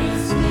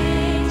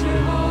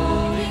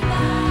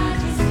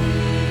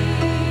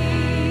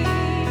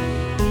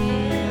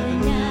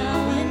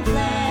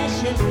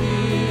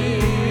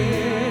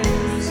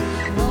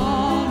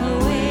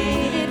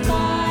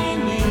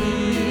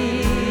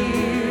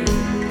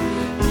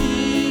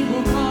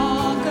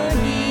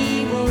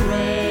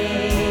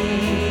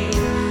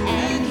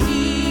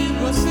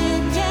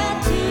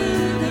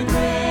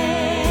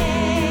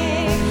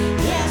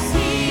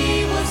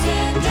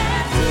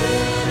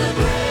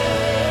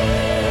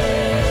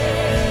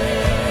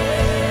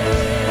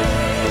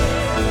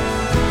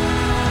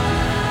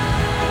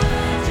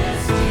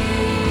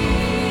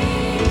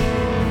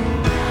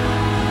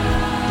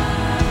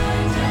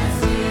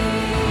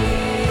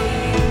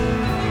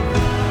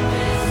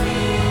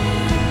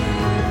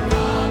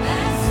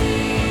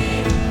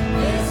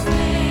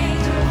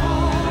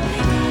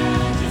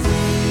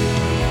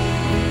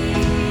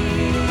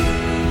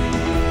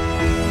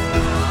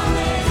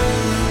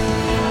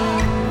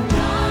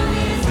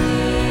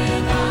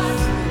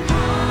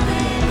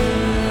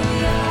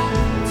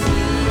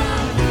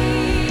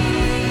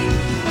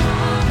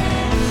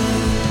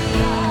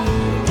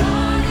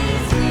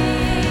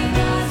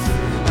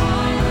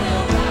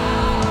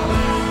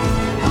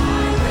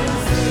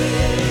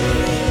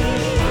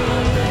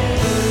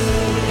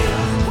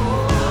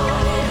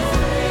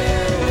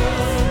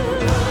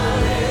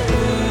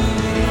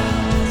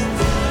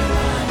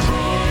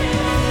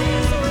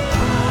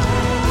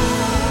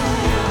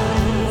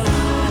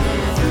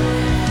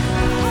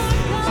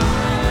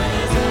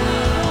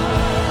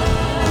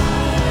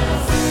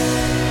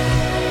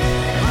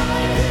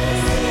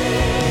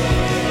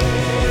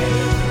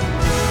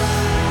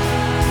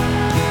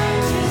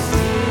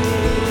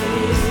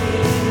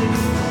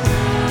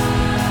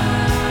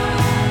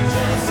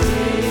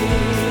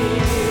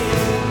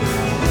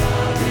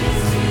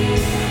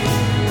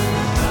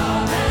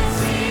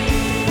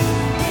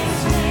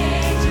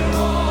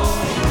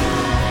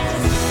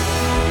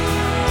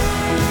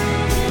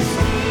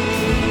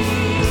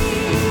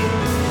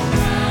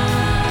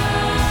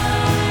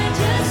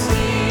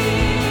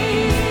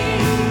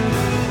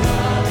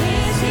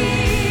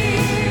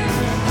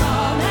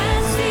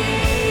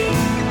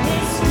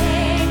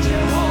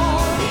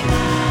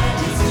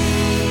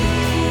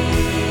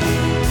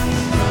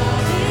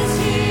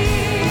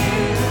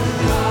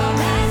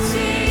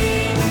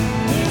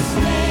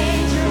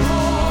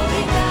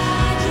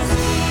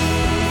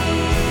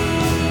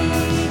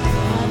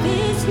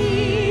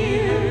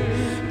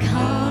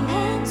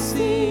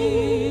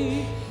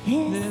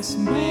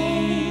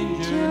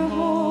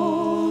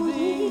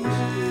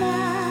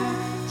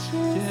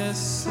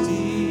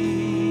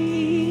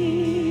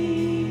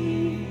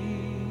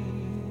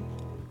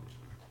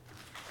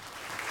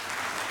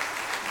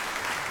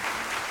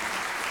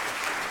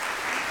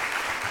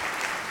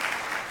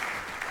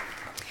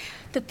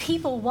 The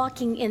people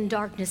walking in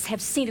darkness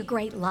have seen a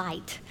great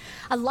light.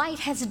 A light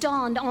has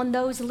dawned on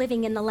those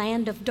living in the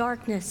land of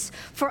darkness.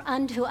 For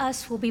unto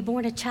us will be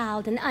born a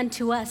child, and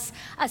unto us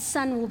a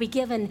son will be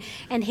given,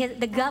 and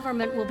the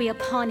government will be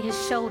upon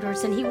his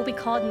shoulders, and he will be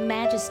called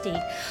Majesty,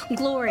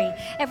 Glory,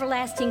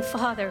 Everlasting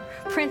Father,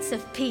 Prince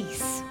of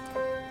Peace.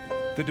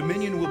 The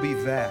dominion will be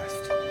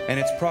vast, and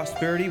its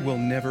prosperity will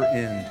never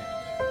end.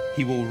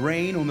 He will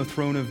reign on the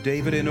throne of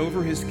David and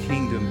over his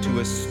kingdom to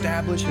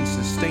establish and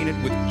sustain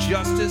it with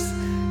justice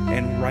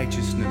and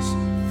righteousness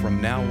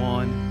from now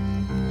on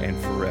and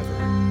forever.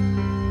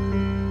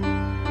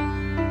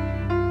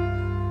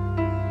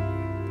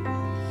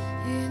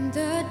 In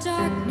the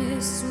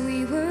darkness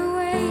we were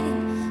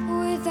waiting,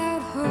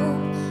 without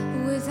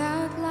hope,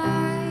 without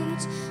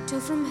light, till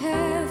from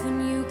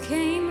heaven you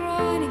came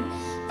running.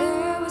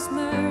 There was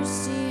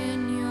mercy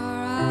in your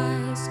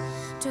eyes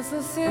to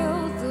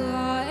fulfill the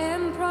law